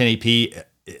 1080p.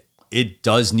 It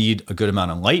does need a good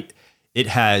amount of light. It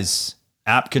has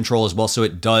app control as well. So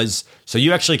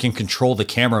you actually can control the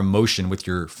camera motion with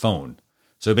your phone.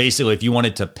 So basically, if you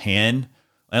wanted to pan,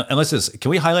 can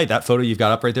we highlight that photo you've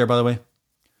got up right there, by the way?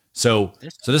 So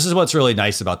this is what's really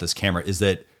nice about this camera is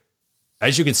that,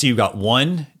 as you can see, you've got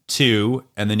 1, 2,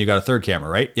 and then you got a third camera,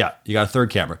 right? Yeah, you got a third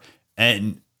camera.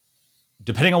 And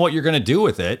depending on what you're going to do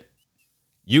with it,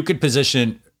 you could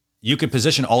position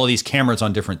all of these cameras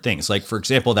on different things. Like, for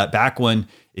example, that back one,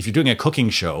 if you're doing a cooking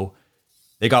show,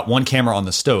 they got one camera on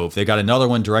the stove. They got another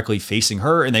one directly facing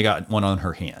her, and they got one on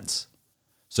her hands.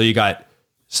 So you got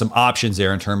some options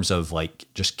there in terms of like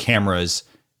just cameras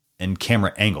and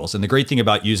camera angles. And the great thing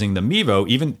about using the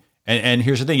Mevo, and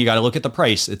here's the thing, you got to look at the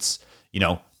price. It's,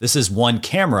 this is one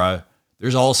camera.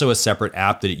 There's also a separate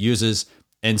app that it uses.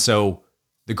 And so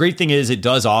the great thing is it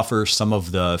does offer some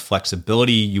of the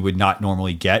flexibility you would not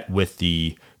normally get with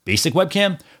the basic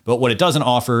webcam. But what it doesn't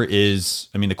offer is,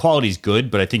 the quality is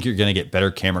good, but I think you're going to get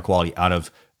better camera quality out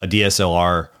of a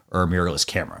DSLR or a mirrorless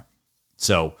camera.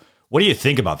 So what do you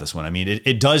think about this one?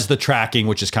 It does the tracking,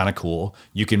 which is kind of cool.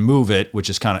 You can move it, which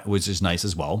is nice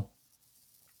as well.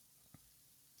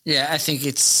 Yeah, I think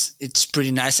it's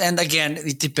pretty nice. And again,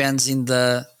 it depends in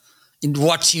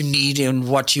what you need and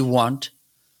what you want.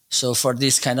 So for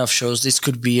this kind of shows, this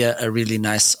could be a really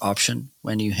nice option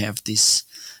when you have this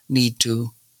need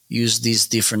to use these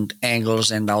different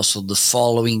angles and also the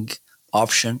following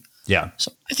option. Yeah.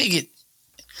 So I think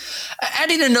I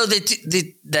didn't know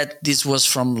that this was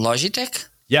from Logitech.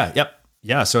 Yeah. Yep.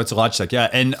 Yeah. So it's a Logitech. Yeah.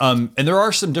 And there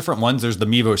are some different ones. There's the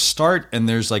Mevo Start and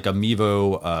there's like a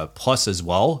Mevo Plus as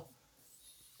well.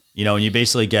 And you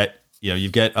basically get, you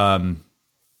get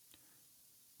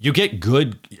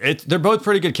good, they're both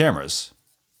pretty good cameras.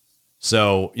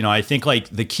 So, I think like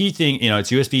the key thing,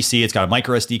 it's USB-C, it's got a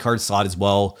micro SD card slot as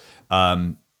well.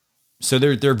 So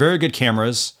they're very good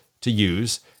cameras to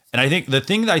use. And I think the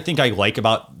thing that I like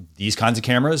about these kinds of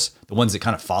cameras, the ones that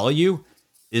kind of follow you,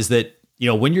 is that,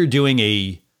 when you're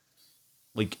doing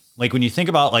like when you think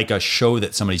about like a show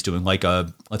that somebody's doing, like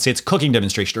let's say it's a cooking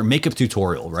demonstration or makeup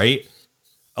tutorial, right?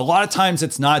 A lot of times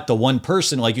it's not the one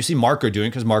person like you see Marco doing,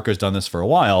 because Marco's done this for a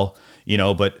while,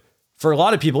 but for a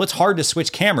lot of people, it's hard to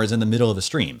switch cameras in the middle of the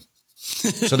stream.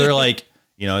 So they're like,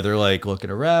 they're like looking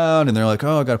around and they're like,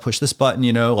 oh, I got to push this button,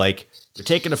 like they're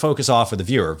taking the focus off of the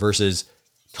viewer versus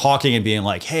talking and being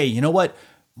like, hey, you know what,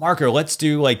 Marco, let's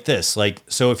do like this. Like,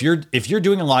 so if you're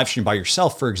doing a live stream by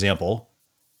yourself, for example,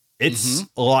 it's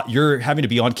a lot, you're having to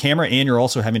be on camera and you're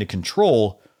also having to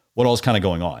control what all's kind of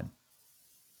going on.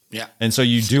 Yeah. And so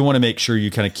you do want to make sure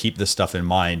you kind of keep this stuff in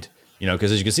mind,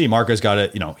 because as you can see, Marco's got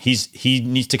to, he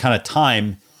needs to kind of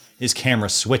time his camera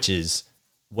switches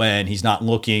when he's not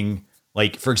looking.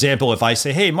 Like, for example, if I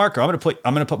say, hey, Marco, I'm going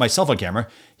to put myself on camera,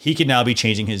 he can now be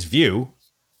changing his view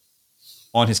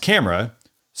on his camera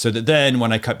so that then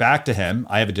when I cut back to him,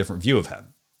 I have a different view of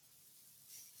him.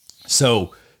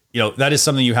 So, that is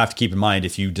something you have to keep in mind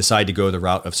if you decide to go the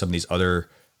route of some of these other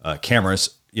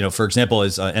cameras. For example,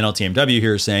 as NLTMW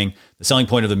here is saying, the selling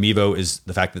point of the Mevo is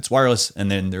the fact that it's wireless.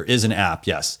 And then there is an app.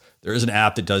 Yes, there is an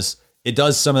app that does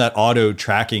some of that auto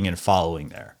tracking and following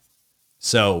there.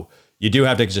 So you do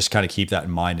have to just kind of keep that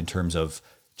in mind in terms of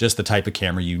just the type of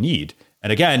camera you need.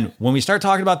 And again, when we start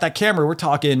talking about that camera, we're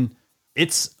talking,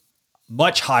 it's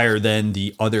much higher than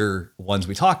the other ones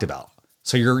we talked about.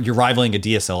 So you're rivaling a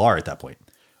DSLR at that point.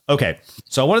 Okay,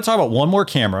 so I want to talk about one more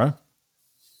camera.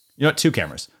 Two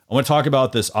cameras. I want to talk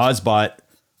about this Obspot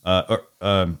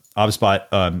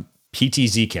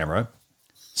PTZ camera.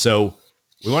 So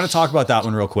we want to talk about that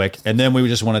one real quick, and then we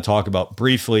just want to talk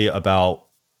briefly about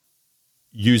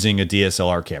using a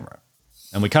DSLR camera.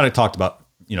 And we kind of talked about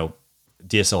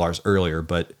DSLRs earlier,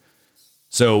 but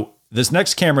so this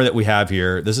next camera that we have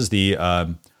here, this is the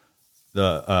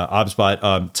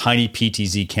Obspot Tiny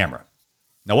PTZ camera.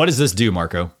 Now, what does this do,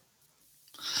 Marco?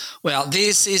 Well,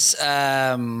 this is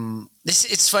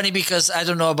it's funny because I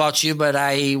don't know about you, but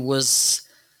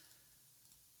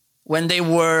when they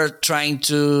were trying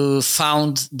to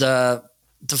fund the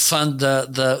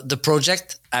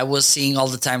project, I was seeing all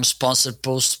the time sponsored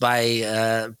posts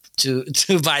by to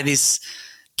buy this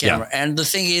camera. Yeah. And the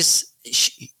thing is,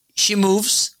 she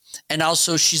moves and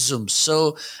also she zooms.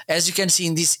 So as you can see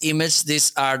in this image,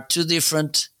 these are two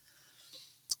different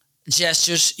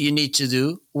gestures you need to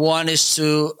do. One is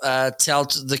to tell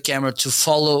the camera to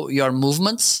follow your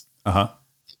movements.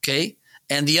 Okay.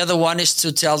 And the other one is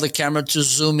to tell the camera to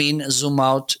zoom in, zoom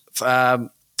out to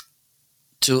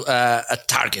a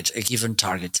target, a given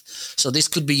target. So this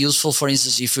could be useful, for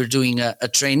instance, if you're doing a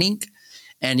training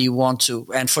and you want to,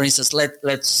 and for instance,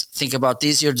 let's think about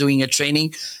this. You're doing a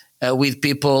training with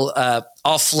people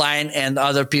offline and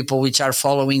other people which are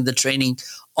following the training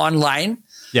online.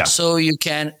 Yeah. So you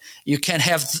can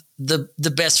have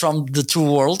the best from the two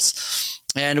worlds.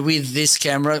 And with this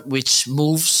camera, which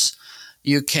moves,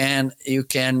 you can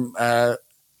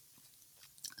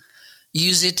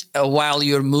use it while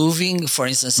you're moving, for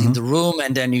instance, in the room,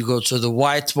 and then you go to the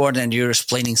whiteboard and you're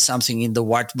explaining something in the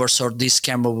whiteboard. So this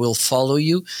camera will follow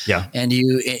you, and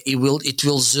it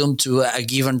will zoom to a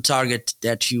given target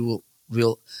that you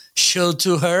will show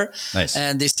to her. Nice.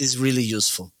 And this is really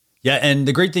useful. Yeah, and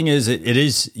the great thing is it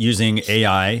is using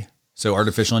AI, so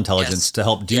artificial intelligence, to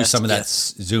help do some of that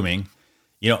zooming.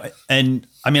 And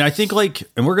I mean, I think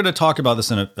and we're going to talk about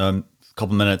this in a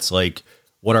couple minutes,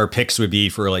 what our picks would be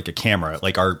for a camera,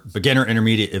 our beginner,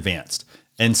 intermediate, advanced.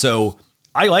 And so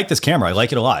I like this camera. I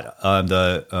like it a lot.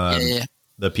 The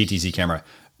PTZ camera,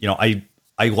 I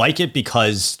like it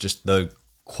because just the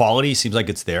quality seems like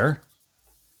it's there.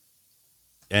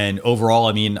 And overall,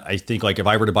 I mean, I think if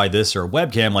I were to buy this or a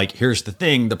webcam, here's the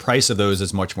thing, the price of those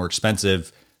is much more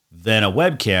expensive than a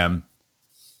webcam.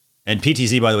 And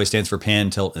PTZ, by the way, stands for pan,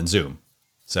 tilt, and zoom.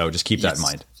 So just keep that in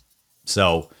mind.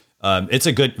 So it's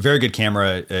a very good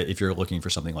camera if you're looking for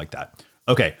something like that.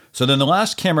 Okay. So then the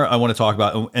last camera I want to talk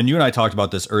about, and you and I talked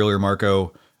about this earlier,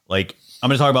 Marco, I'm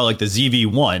going to talk about the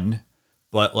ZV-1,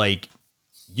 but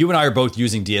you and I are both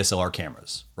using DSLR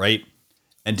cameras, right?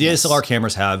 And DSLR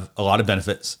cameras have a lot of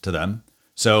benefits to them.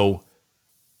 So,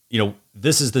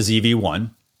 this is the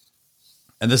ZV-1.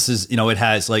 And this is, it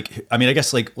has I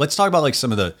guess let's talk about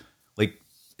some of the,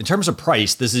 in terms of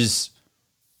price, this is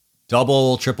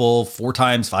double, triple, 4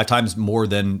 times, 5 times more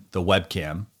than the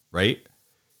webcam, right?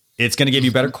 It's going to give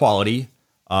you better quality.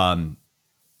 The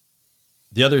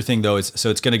other thing though is, so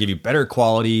it's going to give you better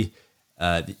quality.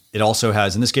 It also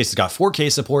has, in this case, it's got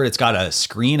 4K support. It's got a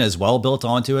screen as well built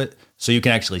onto it, so you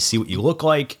can actually see what you look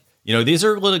like. These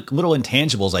are little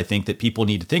intangibles, I think, that people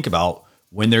need to think about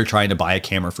when they're trying to buy a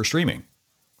camera for streaming.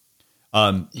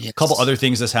 A couple other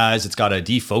things this has, it's got a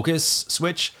defocus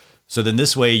switch. So then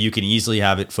this way you can easily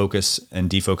have it focus and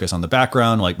defocus on the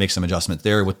background, make some adjustment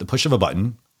there with the push of a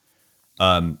button.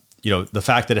 The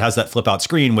fact that it has that flip out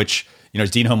screen, which,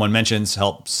 as Dean Homeone mentions,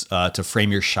 helps to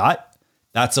frame your shot.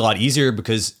 That's a lot easier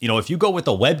because, if you go with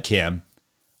a webcam,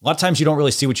 a lot of times you don't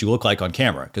really see what you look like on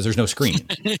camera because there's no screen.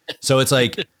 So it's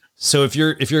so if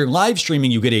you're live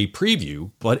streaming, you get a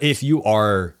preview, but if you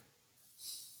are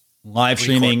live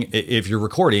streaming, if you're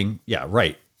recording,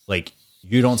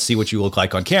 you don't see what you look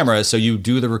like on camera. So you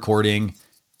do the recording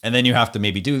and then you have to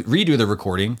maybe redo the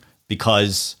recording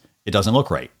because it doesn't look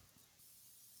right.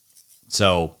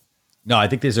 So no, I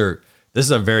think this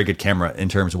is a very good camera in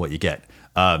terms of what you get.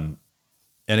 And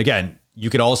again, you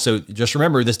could also just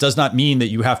remember, this does not mean that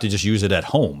you have to just use it at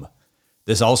home.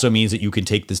 This also means that you can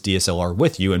take this DSLR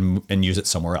with you and use it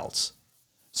somewhere else.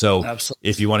 So Absolutely.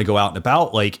 If you want to go out and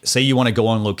about, say you want to go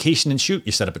on location and shoot,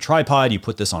 you set up a tripod, you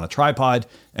put this on a tripod,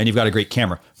 and you've got a great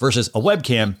camera. Versus a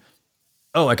webcam,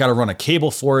 I got to run a cable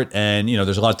for it, and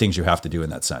there's a lot of things you have to do in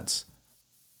that sense.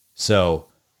 So,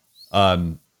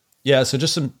 so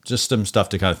just some stuff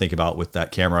to kind of think about with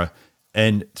that camera.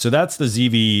 And so that's the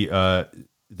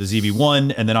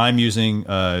ZV-1, and then I'm using,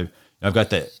 I've got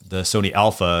the Sony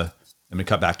Alpha. I'm going to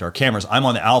cut back to our cameras. I'm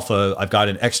on the Alpha. I've got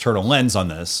an external lens on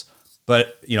this,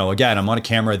 but again, I'm on a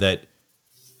camera that,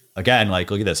 again,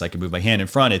 look at this. I can move my hand in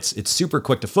front. It's super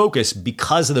quick to focus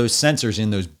because of those sensors in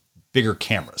those bigger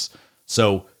cameras.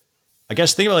 So I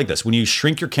guess think about it like this. When you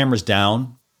shrink your cameras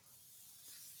down,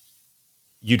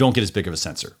 you don't get as big of a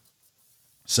sensor.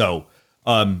 So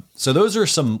those are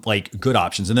some good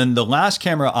options. And then the last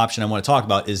camera option I want to talk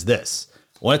about is this.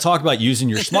 I want to talk about using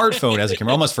your smartphone as a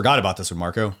camera. I almost forgot about this one,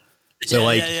 Marco.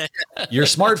 So your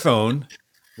smartphone,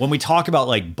 when we talk about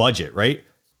budget, right?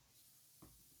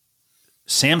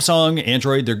 Samsung,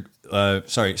 Android,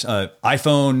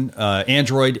 iPhone,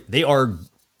 Android, they are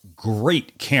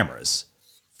great cameras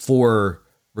for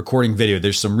recording video.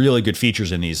 There's some really good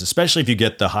features in these, especially if you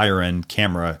get the higher end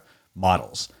camera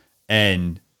models.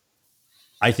 And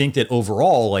I think that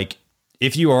overall,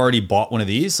 if you already bought one of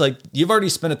these, you've already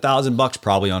spent $1,000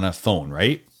 probably on a phone,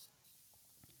 right?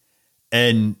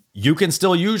 And you can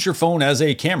still use your phone as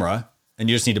a camera, and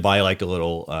you just need to buy a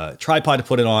little tripod to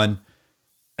put it on.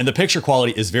 And the picture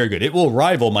quality is very good. It will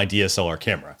rival my DSLR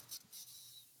camera.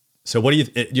 So do you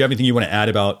have anything you want to add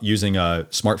about using a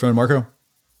smartphone, Marco?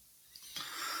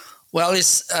 Well,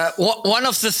 it's one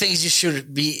of the things you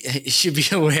should be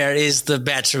aware is the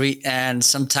battery, and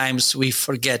sometimes we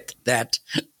forget that.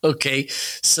 Okay,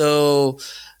 so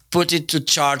put it to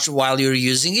charge while you're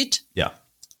using it. Yeah.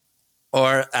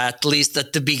 or at least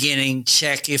at the beginning,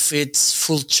 check if it's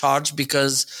full charge,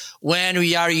 because when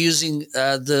we are using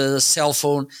the cell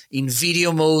phone in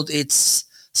video mode, it's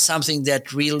something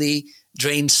that really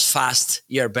drains fast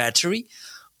your battery.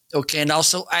 Okay, and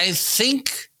also I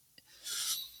think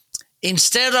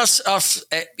instead of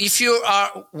if you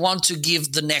want to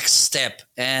give the next step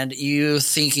and you're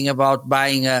thinking about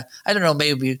buying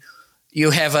maybe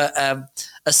you have a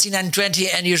C920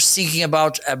 and you're thinking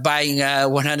about buying a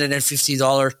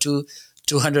 $150 to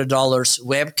 $200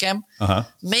 webcam,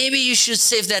 maybe you should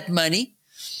save that money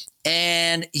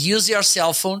and use your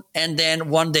cell phone, and then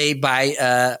one day buy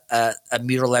a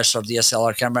mirrorless or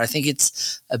DSLR camera. I think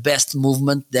it's a best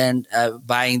movement than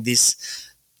buying these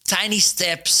tiny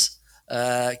steps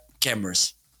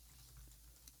cameras.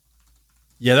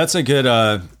 Yeah, that's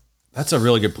a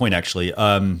really good point, actually.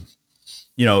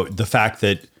 The fact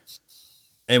that,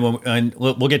 and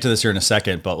we'll get to this here in a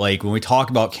second, but like when we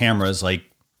talk about cameras, like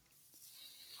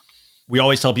we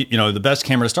always tell people, the best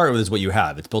camera to start with is what you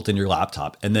have. It's built in your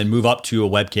laptop, and then move up to a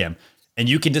webcam, and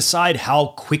you can decide how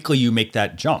quickly you make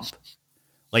that jump.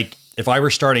 Like if I were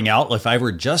just starting out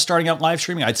live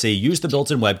streaming, I'd say use the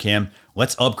built-in webcam.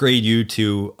 Let's upgrade you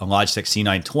to a Logitech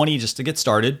C920 just to get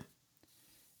started.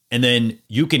 And then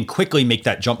you can quickly make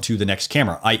that jump to the next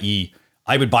camera, i.e.,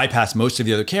 I would bypass most of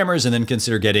the other cameras and then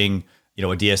consider getting, a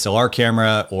DSLR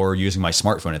camera or using my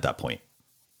smartphone at that point.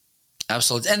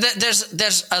 Absolutely. And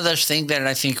there's other thing that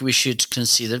I think we should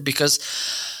consider, because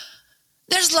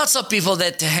there's lots of people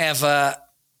that have a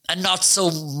not so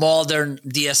modern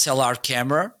DSLR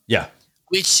camera. Yeah.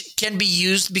 Which can be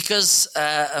used because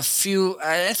I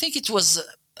think it was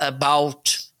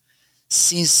about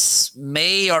since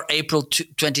May or April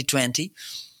 2020,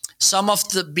 some of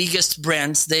the biggest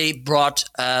brands, they brought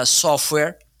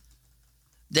software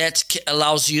that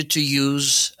allows you to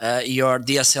use your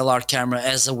DSLR camera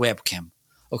as a webcam.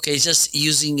 Okay, just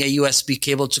using a USB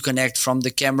cable to connect from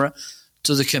the camera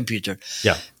to the computer.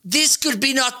 Yeah. This could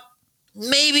be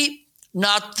maybe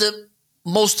not the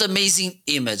most amazing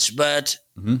image, but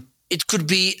it could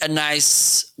be a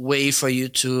nice way for you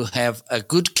to have a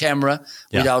good camera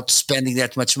without spending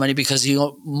that much money, because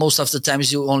most of the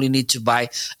times you only need to buy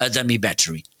a dummy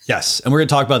battery. Yes, and we're going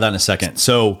to talk about that in a second.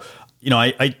 So,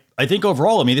 I think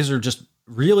overall, these are just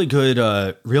really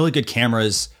good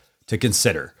cameras to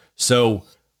consider. So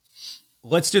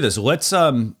let's do this. Let's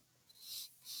do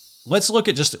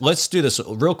this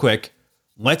real quick.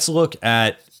 Let's look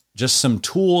at just some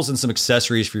tools and some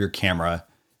accessories for your camera.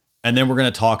 And then we're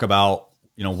going to talk about,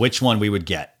 which one we would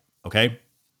get. Okay.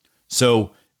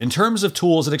 So in terms of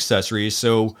tools and accessories,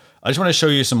 so I just want to show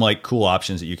you some cool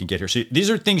options that you can get here. So these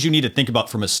are things you need to think about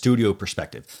from a studio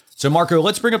perspective. So Marco,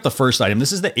 let's bring up the first item.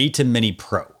 This is the ATEM Mini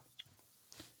Pro.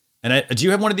 And do you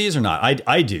have one of these or not?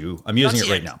 I do. I'm using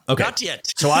it right now. Okay. Not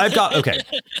yet. So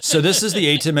So this is the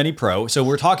ATEM Mini Pro. So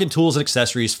we're talking tools and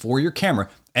accessories for your camera.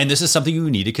 And this is something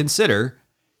you need to consider.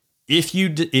 If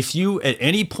you at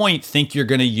any point think you're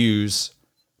going to use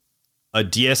a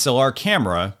DSLR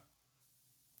camera,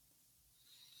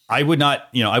 I would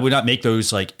not make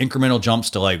those incremental jumps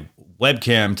to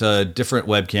webcam to different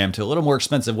webcam to a little more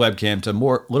expensive webcam to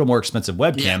little more expensive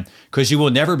webcam, because you will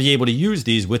never be able to use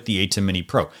these with the ATEM Mini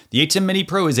Pro. The ATEM Mini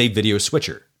Pro is a video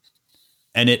switcher,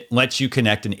 and it lets you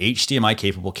connect an HDMI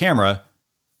capable camera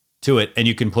to it, and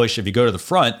you can push, if you go to the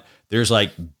front, there's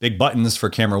big buttons for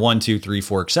camera 1, 2, 3,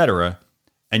 4, etc.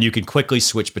 And you can quickly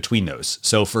switch between those.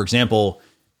 So for example,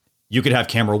 you could have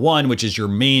camera 1, which is your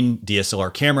main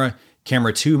DSLR camera.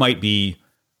 Camera 2 might be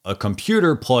a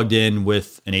computer plugged in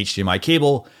with an HDMI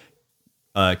cable.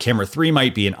 Camera 3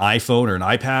 might be an iPhone or an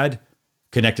iPad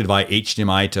connected via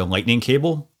HDMI to Lightning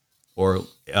cable or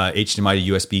HDMI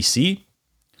to USB-C.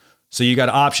 So you got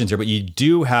options here, but you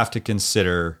do have to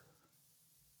consider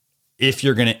if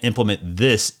you're going to implement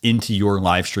this into your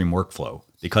live stream workflow,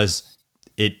 because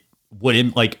it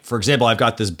would, for example, I've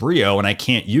got this Brio and I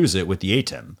can't use it with the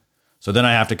ATEM. So then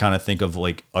I have to kind of think of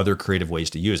other creative ways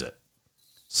to use it.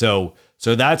 So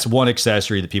that's one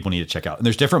accessory that people need to check out. And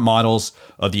there's different models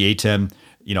of the ATEM.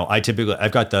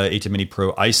 I've got the ATEM Mini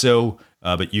Pro ISO,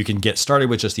 but you can get started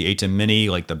with just the ATEM Mini,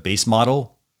 the base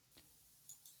model,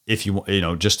 if you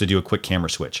just to do a quick camera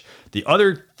switch. The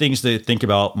other things to think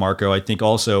about, Marco, I think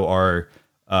also are,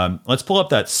 let's pull up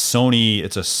that Sony.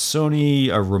 It's a Sony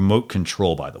remote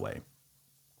control, by the way.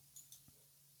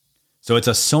 So it's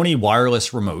a Sony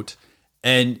wireless remote.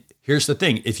 And here's the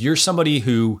thing. If you're somebody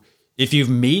if you've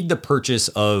made the purchase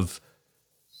of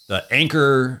the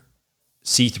Anker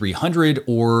C300,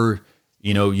 or,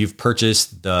 you've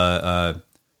purchased the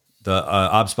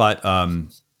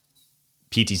OBSBOT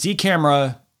PTZ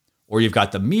camera, or you've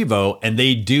got the Mevo, and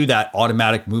they do that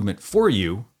automatic movement for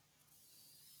you,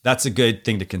 that's a good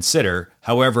thing to consider.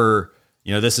 However,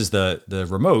 this is the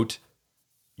remote.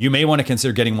 You may want to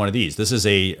consider getting one of these. This is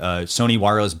a Sony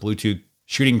wireless Bluetooth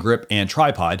shooting grip and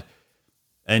tripod.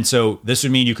 And so this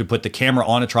would mean you could put the camera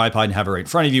on a tripod and have it right in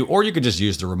front of you, or you could just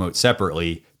use the remote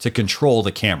separately to control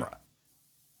the camera.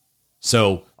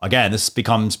 So again, this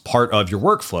becomes part of your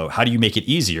workflow. How do you make it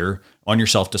easier on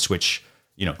yourself to switch,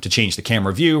 to change the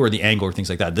camera view or the angle or things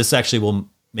like that? This actually will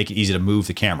make it easy to move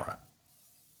the camera.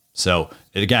 So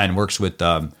it again works with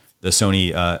the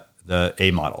Sony, the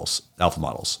A models, alpha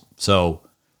models. So,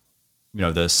 the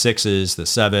 6s, the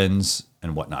 7s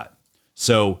and whatnot.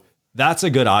 So that's a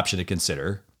good option to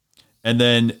consider. And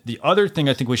then the other thing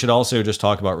I think we should also just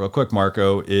talk about real quick,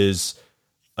 Marco, is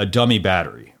a dummy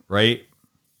battery, right?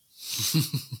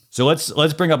 So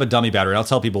let's bring up a dummy battery. I'll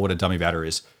tell people what a dummy battery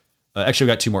is. Actually,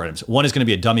 we've got two more items. One is going to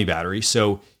be a dummy battery.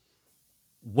 So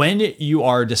when you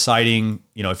are deciding,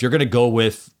 if you're going to go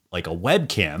with like a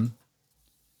webcam,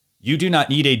 you do not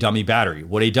need a dummy battery.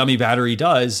 What a dummy battery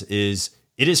does is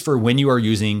it is for when you are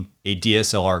using a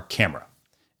DSLR camera.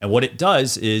 And what it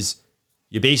does is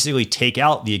you basically take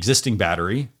out the existing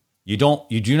battery. You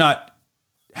do not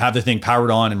have the thing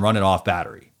powered on and run it off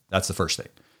battery. That's the first thing.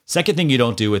 Second thing you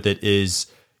don't do with it is,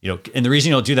 and the reason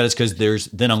you don't do that is because there's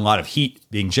then a lot of heat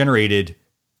being generated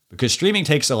because streaming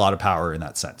takes a lot of power in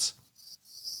that sense.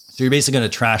 So you're basically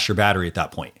going to trash your battery at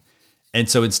that point. And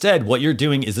so instead, what you're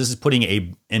doing is this is putting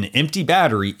an empty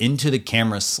battery into the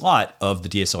camera slot of the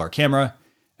DSLR camera.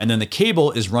 And then the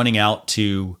cable is running out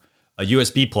to a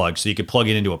USB plug. So you could plug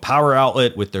it into a power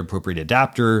outlet with the appropriate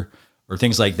adapter or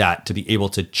things like that to be able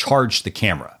to charge the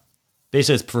camera.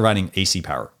 Basically, it's providing AC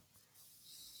power.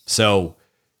 So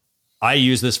I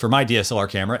use this for my DSLR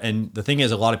camera. And the thing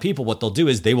is, a lot of people, what they'll do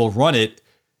is they will run it.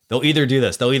 They'll either do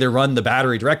this. They'll either run the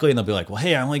battery directly and they'll be like, well,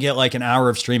 hey, I only get like an hour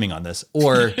of streaming on this.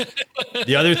 Or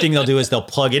the other thing they'll do is they'll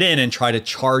plug it in and try to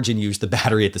charge and use the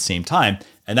battery at the same time.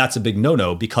 And that's a big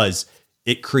no-no because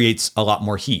it creates a lot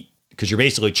more heat because you're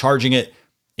basically charging it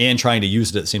and trying to use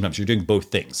it at the same time. So you're doing both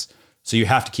things. So you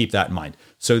have to keep that in mind.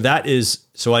 So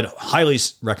I'd highly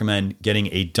recommend getting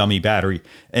a dummy battery.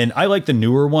 And I like the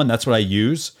newer one. That's what I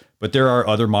use. But there are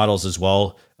other models as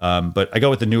well. But I go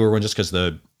with the newer one just because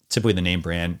typically the name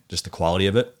brand, just the quality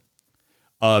of it.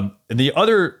 And the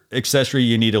other accessory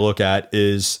you need to look at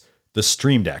is the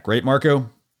Stream Deck, right, Marco?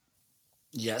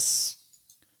 Yes.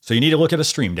 So you need to look at a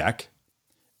Stream Deck.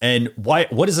 And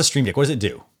what is a Stream Deck? What does it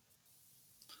do?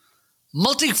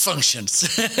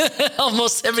 Multi-functions.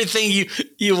 Almost everything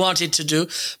you want it to do.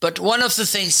 But one of the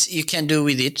things you can do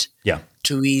with it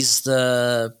to ease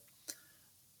the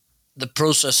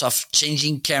process of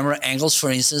changing camera angles, for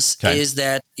instance, is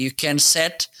that you can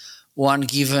set one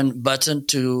given button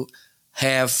to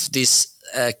have this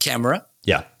camera.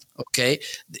 Yeah. Okay.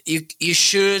 You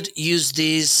should use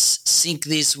sync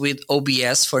this with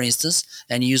OBS, for instance,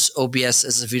 and use OBS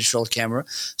as a virtual camera.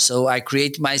 So I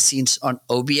create my scenes on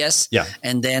OBS. Yeah.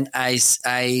 And then I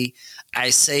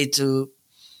say to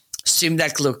Stream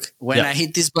Deck, look, when I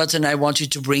hit this button, I want you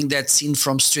to bring that scene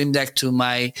from Stream Deck to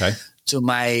my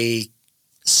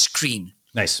screen.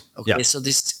 Nice. Okay. Yeah. So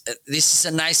this is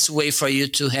a nice way for you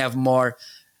to have more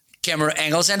camera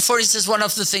angles. And for instance, one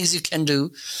of the things you can do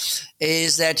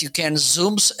is that you can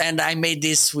zoom. And I made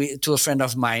this to a friend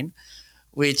of mine,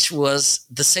 which was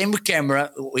the same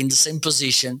camera in the same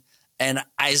position. And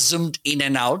I zoomed in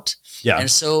and out. Yeah.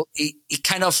 And so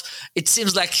it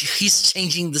seems like he's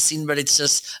changing the scene, but it's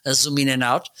just a zoom in and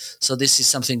out. So this is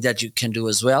something that you can do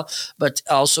as well. But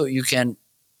also you can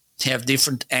have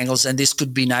different angles, and this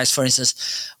could be nice. For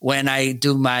instance, when I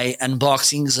do my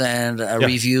unboxings and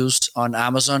reviews on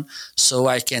Amazon, so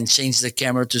I can change the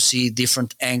camera to see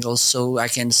different angles, so I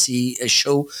can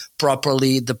show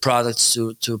properly the products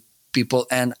to people.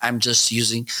 And I'm just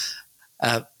using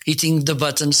hitting the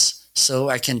buttons, so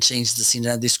I can change the scene.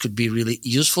 And this could be really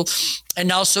useful.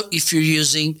 And also, if you're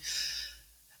using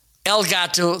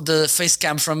Elgato, the face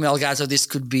cam from Elgato, this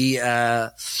could be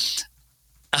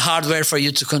hardware for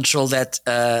you to control that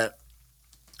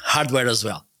hardware as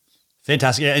well.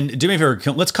 Fantastic. Yeah, and do me a favor,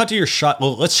 let's cut to your shot.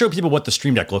 Well, let's show people what the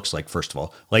Stream Deck looks like, first of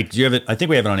all. Like, do you have it? I think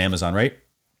we have it on Amazon, right?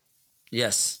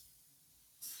 Yes.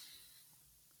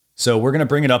 So we're going to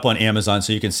bring it up on Amazon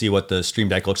so you can see what the Stream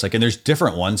Deck looks like. And there's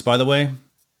different ones, by the way.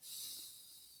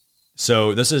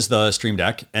 So this is the Stream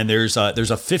Deck, and there's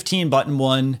a 15 button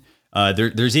one.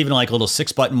 There's even like a little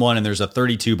 6 button one, and there's a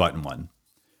 32 button one.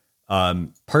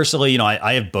 Personally,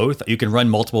 I have both. You can run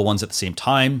multiple ones at the same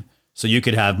time. So you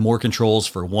could have more controls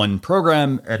for one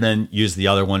program and then use the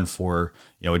other one for,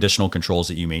 additional controls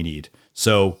that you may need.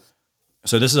 So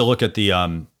So this is a look at this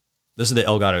is the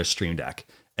Elgato Stream Deck.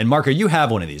 And Marco, you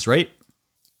have one of these, right?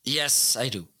 Yes, I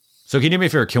do. So can you do me a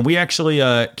favor? Can we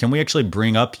actually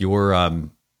bring up your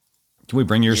can we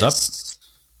bring yours up?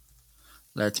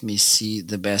 Let me see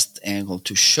the best angle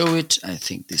to show it. I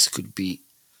think this could be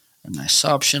a nice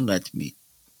option. Let me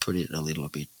put it a little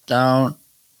bit down.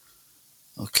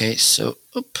 Okay, so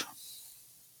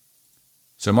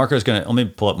So Marco's let me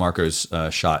pull up Marco's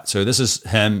shot. So this is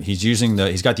him. He's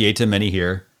got the ATEM Mini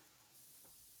here.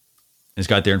 He's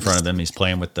got it there in front of him. He's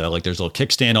playing with there's a little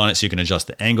kickstand on it so you can adjust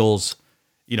the angles,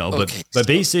 but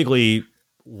basically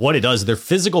what it does, they're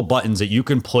physical buttons that you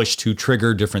can push to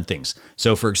trigger different things.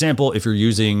 So for example, if you're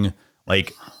using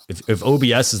if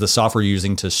OBS is the software you're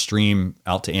using to stream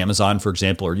out to Amazon, for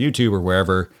example, or YouTube or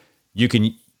wherever, you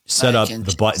can set up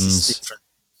the buttons.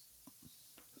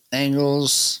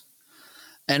 Angles.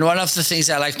 And one of the things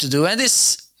I like to do, and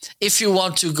this, if you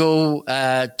want to go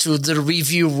to the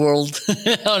review world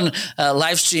on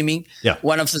live streaming,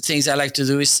 one of the things I like to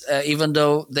do is, even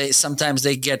though sometimes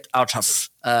they get out of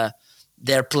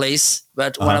their place,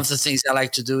 but one of the things I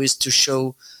like to do is to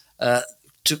show,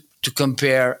 to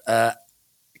compare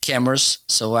cameras.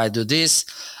 So I do this.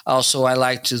 Also, I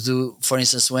like to do, for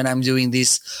instance, when I'm doing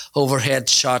this overhead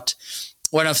shot,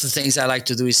 one of the things I like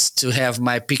to do is to have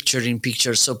my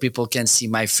picture-in-picture so people can see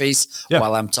my face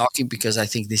while I'm talking, because I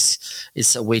think this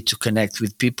is a way to connect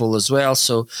with people as well.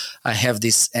 So I have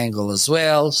this angle as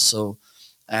well. So,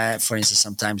 for instance,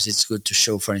 sometimes it's good to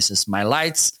show, for instance, my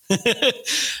lights.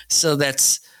 So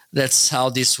that's how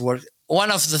this works.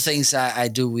 One of the things I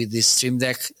do with this Stream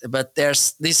Deck, but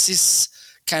this is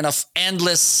kind of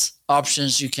endless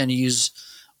options you can use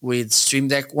with Stream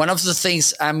Deck. One of the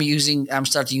things I'm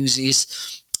starting using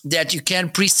is that you can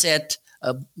preset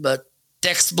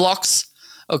text blocks.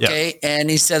 Okay. Yeah.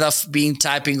 And instead of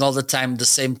typing all the time the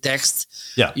same text,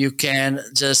 you can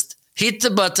just hit the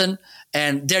button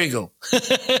and there you go.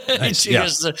 Nice. It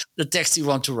triggers the text you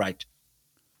want to write.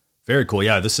 Very cool.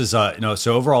 Yeah. This is,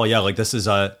 so overall, this is,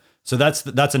 so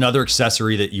that's another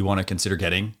accessory that you want to consider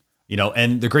getting,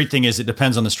 and the great thing is it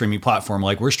depends on the streaming platform.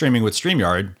 Like we're streaming with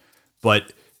StreamYard,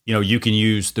 but you can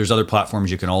there's other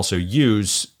platforms you can also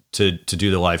use to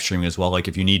do the live streaming as well. Like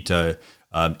if you need to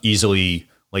easily,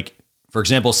 for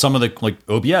example, some of the,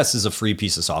 OBS is a free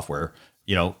piece of software,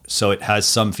 so it has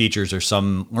some features or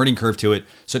some learning curve to it.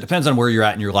 So it depends on where you're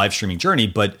at in your live streaming journey,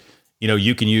 but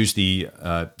you can use the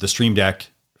Stream Deck,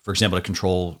 for example, to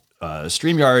control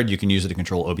StreamYard. You can use it to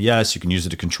control OBS. You can use it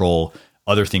to control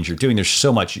other things you're doing. There's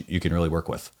so much you can really work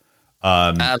with.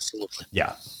 Absolutely.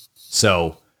 Yeah.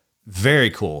 So very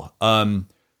cool. And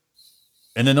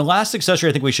then the last accessory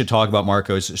I think we should talk about,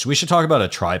 Marco, is we should talk about a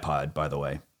tripod, by the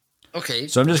way. Okay.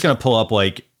 So I'm just going to pull up,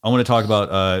 I want to talk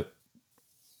about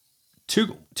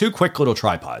two quick little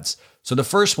tripods. So the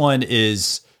first one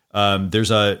is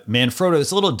there's a Manfrotto.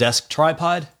 It's a little desk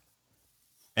tripod.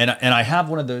 And I have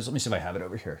one of those. Let me see if I have it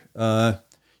over here. You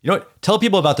know what? Tell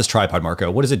people about this tripod,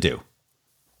 Marco. What does it do?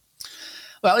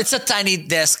 Well, it's a tiny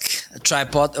desk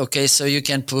tripod. Okay, so you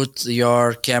can put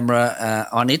your camera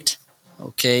on it.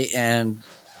 Okay, and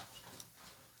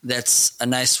that's a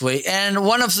nice way. And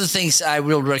one of the things I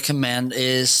will recommend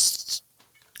is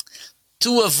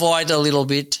to avoid a little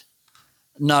bit,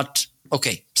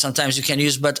 sometimes you can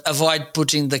use, but avoid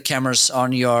putting the cameras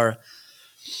on your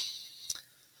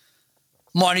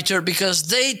monitor because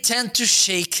they tend to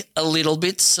shake a little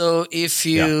bit. So if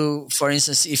you, for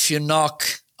instance, if you knock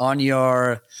on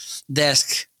your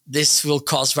desk, this will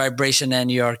cause vibration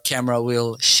and your camera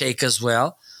will shake as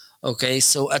well. Okay,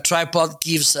 so a tripod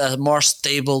gives a more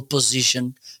stable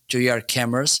position to your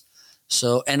cameras.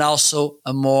 So, and also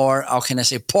a more,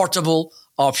 portable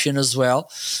option as well.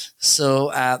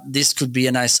 So this could be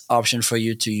a nice option for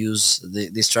you to use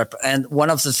this tripod. And one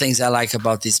of the things I like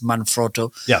about this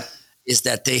Manfrotto is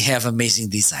that they have amazing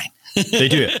design. They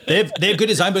do. They have good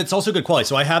design, but it's also good quality.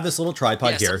 So I have this little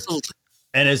tripod here. Absolutely.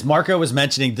 And as Marco was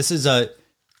mentioning,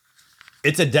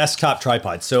 it's a desktop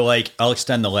tripod. So I'll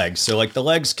extend the legs. So the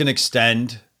legs can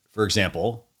extend, for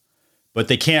example, but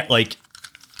they can't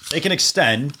they can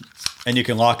extend and you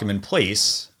can lock them in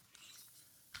place.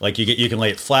 You can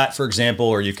lay it flat, for example,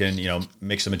 or you can,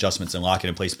 make some adjustments and lock it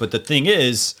in place. But the thing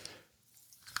is,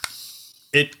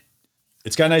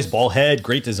 it's got a nice ball head,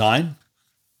 great design.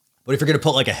 But if you're going to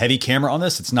put a heavy camera on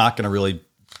this, it's not going to really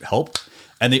help.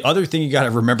 And the other thing you got to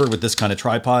remember with this kind of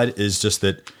tripod is just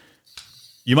that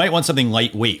you might want something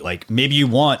lightweight. Maybe you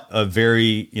want a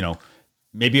very,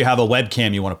 maybe you have a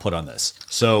webcam you want to put on this.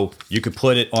 So you could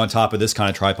put it on top of this kind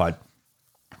of tripod.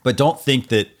 But don't think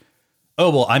that,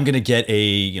 I'm going to get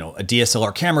a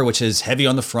DSLR camera, which is heavy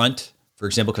on the front, for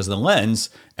example, because of the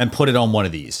lens, and put it on one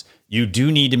of these. You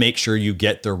do need to make sure you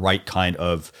get the right kind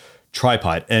of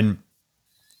tripod. And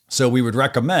so we would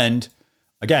recommend,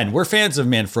 again, we're fans of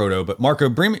Manfrotto, but Marco,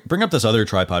 bring up this other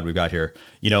tripod we've got here.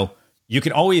 You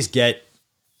can always get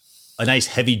a nice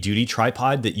heavy duty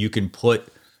tripod that you can put,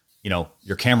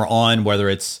 your camera on, whether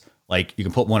it's like you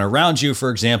can put one around you, for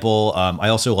example. I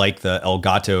also like the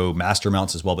Elgato Master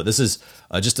mounts as well, but this is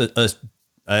just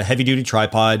a heavy duty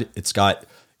tripod. It's got,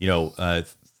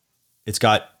 it's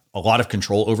got a lot of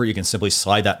control over it. You can simply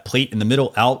slide that plate in the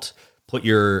middle out, put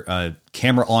your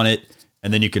camera on it,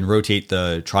 and then you can rotate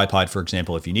the tripod, for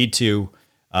example, if you need to.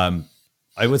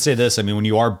 I would say this, when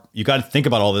you got to think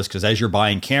about all this, because as you're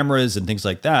buying cameras and things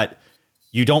like that,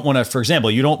 you don't want to, for example,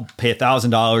 you don't pay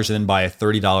 $1,000 and then buy a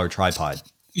 $30 tripod.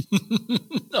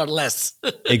 Or less.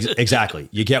 Exactly.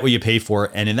 You get what you pay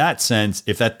for. And in that sense,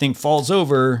 if that thing falls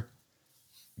over,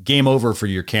 game over for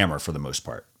your camera for the most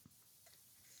part.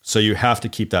 So you have to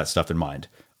keep that stuff in mind.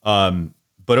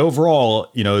 But overall,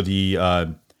 you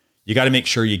got to make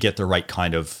sure you get the right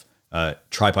kind of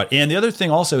tripod. And the other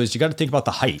thing also is you got to think about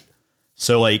the height.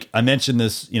 So like I mentioned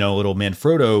this, little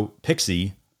Manfrotto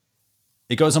Pixie,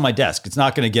 it goes on my desk. It's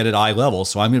not going to get at eye level.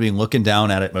 So I'm going to be looking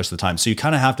down at it most of the time. So you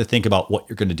kind of have to think about what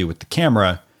you're going to do with the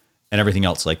camera and everything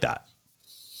else like that.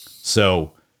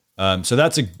 So, so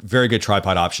that's a very good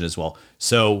tripod option as well.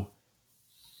 So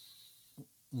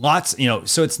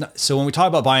so when we talk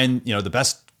about buying, the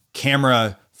best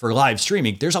camera for live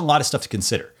streaming, there's a lot of stuff to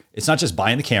consider. It's not just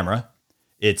buying the camera.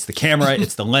 It's the camera,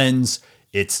 it's the lens.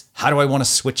 It's how do I want to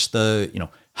switch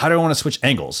how do I want to switch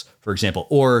angles, for example,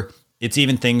 or it's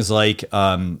even things like,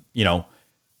 I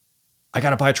got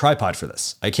to buy a tripod for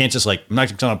this. I can't just I'm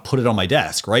not going to put it on my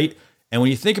desk. Right. And when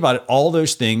you think about it, all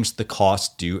those things, the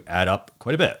costs do add up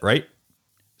quite a bit. Right.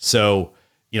 So,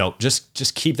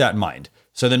 just keep that in mind.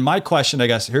 So then my question, I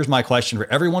guess, here's my question for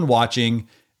everyone watching.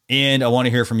 And I want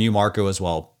to hear from you, Marco, as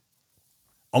well.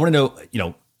 I want to know,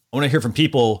 I want to hear from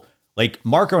people like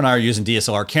Marco and I are using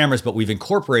DSLR cameras, but we've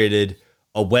incorporated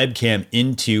a webcam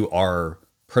into our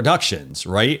productions,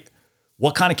 right?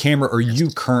 What kind of camera are you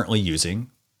currently using?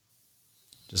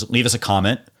 Just leave us a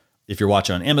comment if you're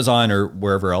watching on Amazon or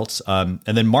wherever else. And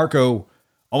then Marco,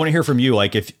 I want to hear from you.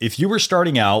 Like if you were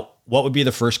starting out, what would be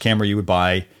the first camera you would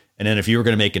buy? And then if you were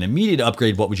going to make an immediate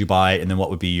upgrade, what would you buy? And then what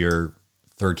would be your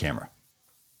third camera?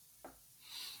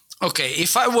 Okay,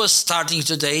 if I was starting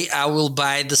today, I will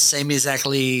buy the same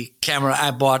exactly camera I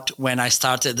bought when I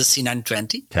started the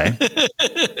C920. Okay.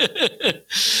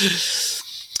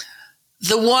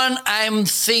 The one I'm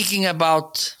thinking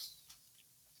about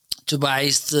to buy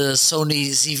is the Sony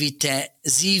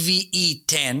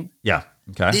ZV-E10. Yeah.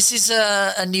 Okay. This is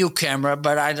a new camera,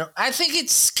 but I think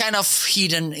it's kind of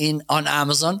hidden on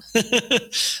Amazon.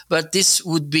 But this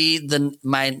would be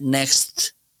my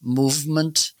next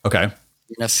movement. Okay.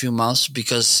 In a few months,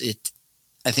 because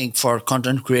I think for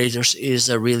content creators is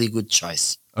a really good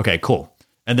choice. Okay, cool.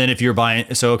 And then if you're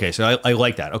buying, so I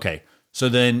like that. Okay. So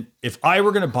then if I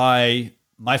were going to buy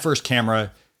my first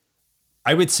camera,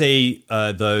 I would say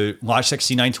the Logitech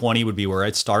C920 would be where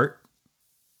I'd start.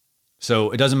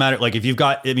 So it doesn't matter. Like if you've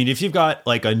got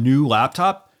like a new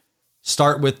laptop,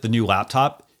 start with the new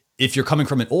laptop. If you're coming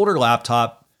from an older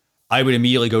laptop, I would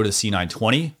immediately go to the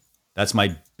C920. That's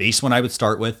my base one I would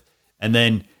start with. And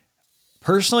then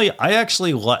personally, I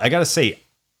got to say,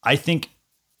 I think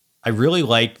I really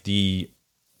like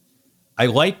I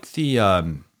like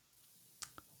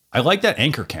that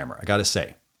Anker camera. I got to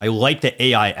say, I like the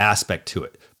AI aspect to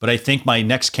it, but I think my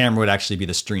next camera would actually be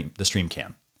the stream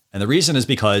cam. And the reason is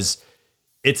because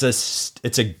it's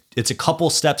a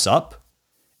couple steps up,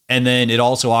 and then it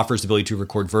also offers the ability to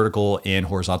record vertical and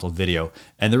horizontal video.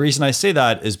 And the reason I say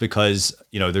that is because,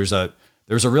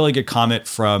 there's a really good comment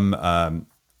from, let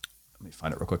me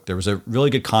find it real quick. There was a really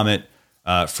good comment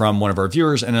from one of our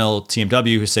viewers,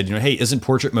 NLTMW, who said, hey, isn't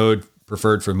portrait mode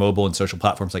preferred for mobile and social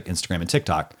platforms like Instagram and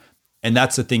TikTok? And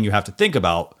that's the thing you have to think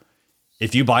about.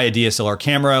 If you buy a DSLR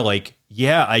camera,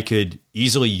 I could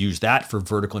easily use that for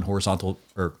vertical and horizontal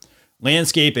or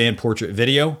landscape and portrait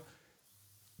video.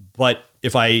 But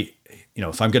if I'm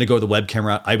going to go the web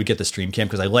camera, I would get the stream cam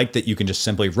because I like that you can just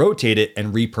simply rotate it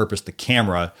and repurpose the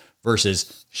camera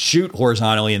versus shoot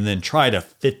horizontally and then try to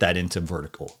fit that into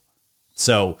vertical.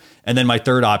 So, and then my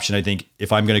third option, I think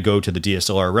if I'm going to go to the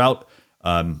DSLR route,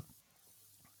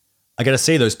 I got to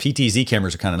say those PTZ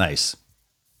cameras are kind of nice.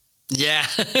 Yeah.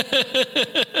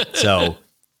 So,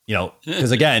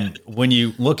 because again, when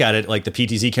you look at it, like the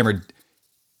PTZ camera,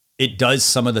 it does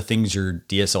some of the things your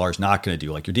DSLR is not going to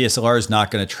do. Like your DSLR is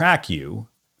not going to track you,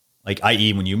 like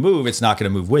i.e. when you move, it's not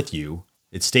going to move with you.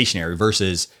 It's stationary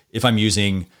versus if I'm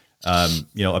using a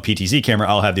PTZ camera,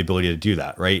 I'll have the ability to do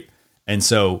that. Right. And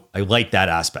so I like that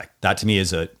aspect. That to me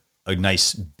is a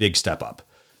nice big step up.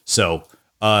 So,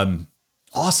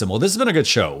 awesome. Well, this has been a good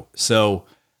show. So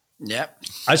yeah,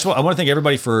 I want to thank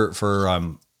everybody for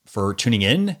tuning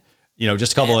in.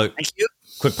 Just a couple of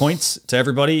quick points to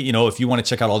everybody. If you want to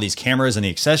check out all these cameras and the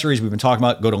accessories we've been talking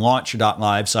about, go to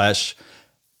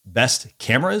launcher.live/best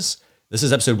cameras. This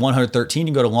is episode 113.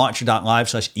 You can go to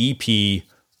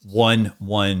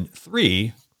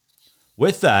launcher.live/EP113.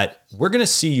 With that, we're going to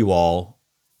see you all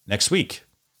next week.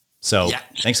 So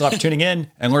thanks a lot for tuning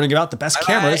in and learning about the best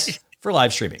cameras for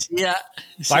live streaming. Yeah.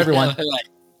 Bye, everyone. Bye-bye.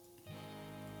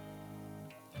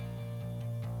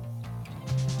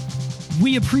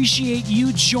 We appreciate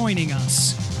you joining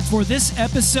us for this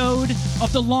episode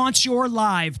of the Launch Your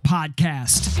Live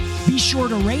podcast. Be sure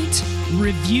to rate,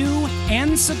 review,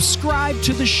 and subscribe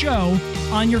to the show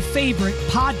on your favorite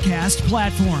podcast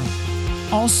platform.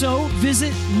 Also,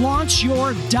 visit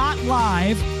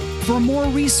launchyour.live for more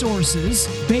resources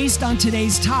based on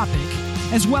today's topic,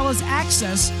 as well as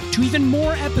access to even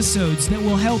more episodes that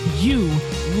will help you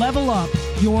level up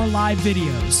your live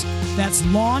videos. That's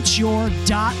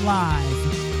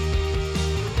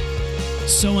launchyour.live.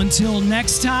 So until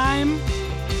next time,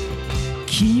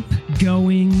 keep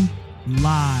going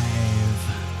live.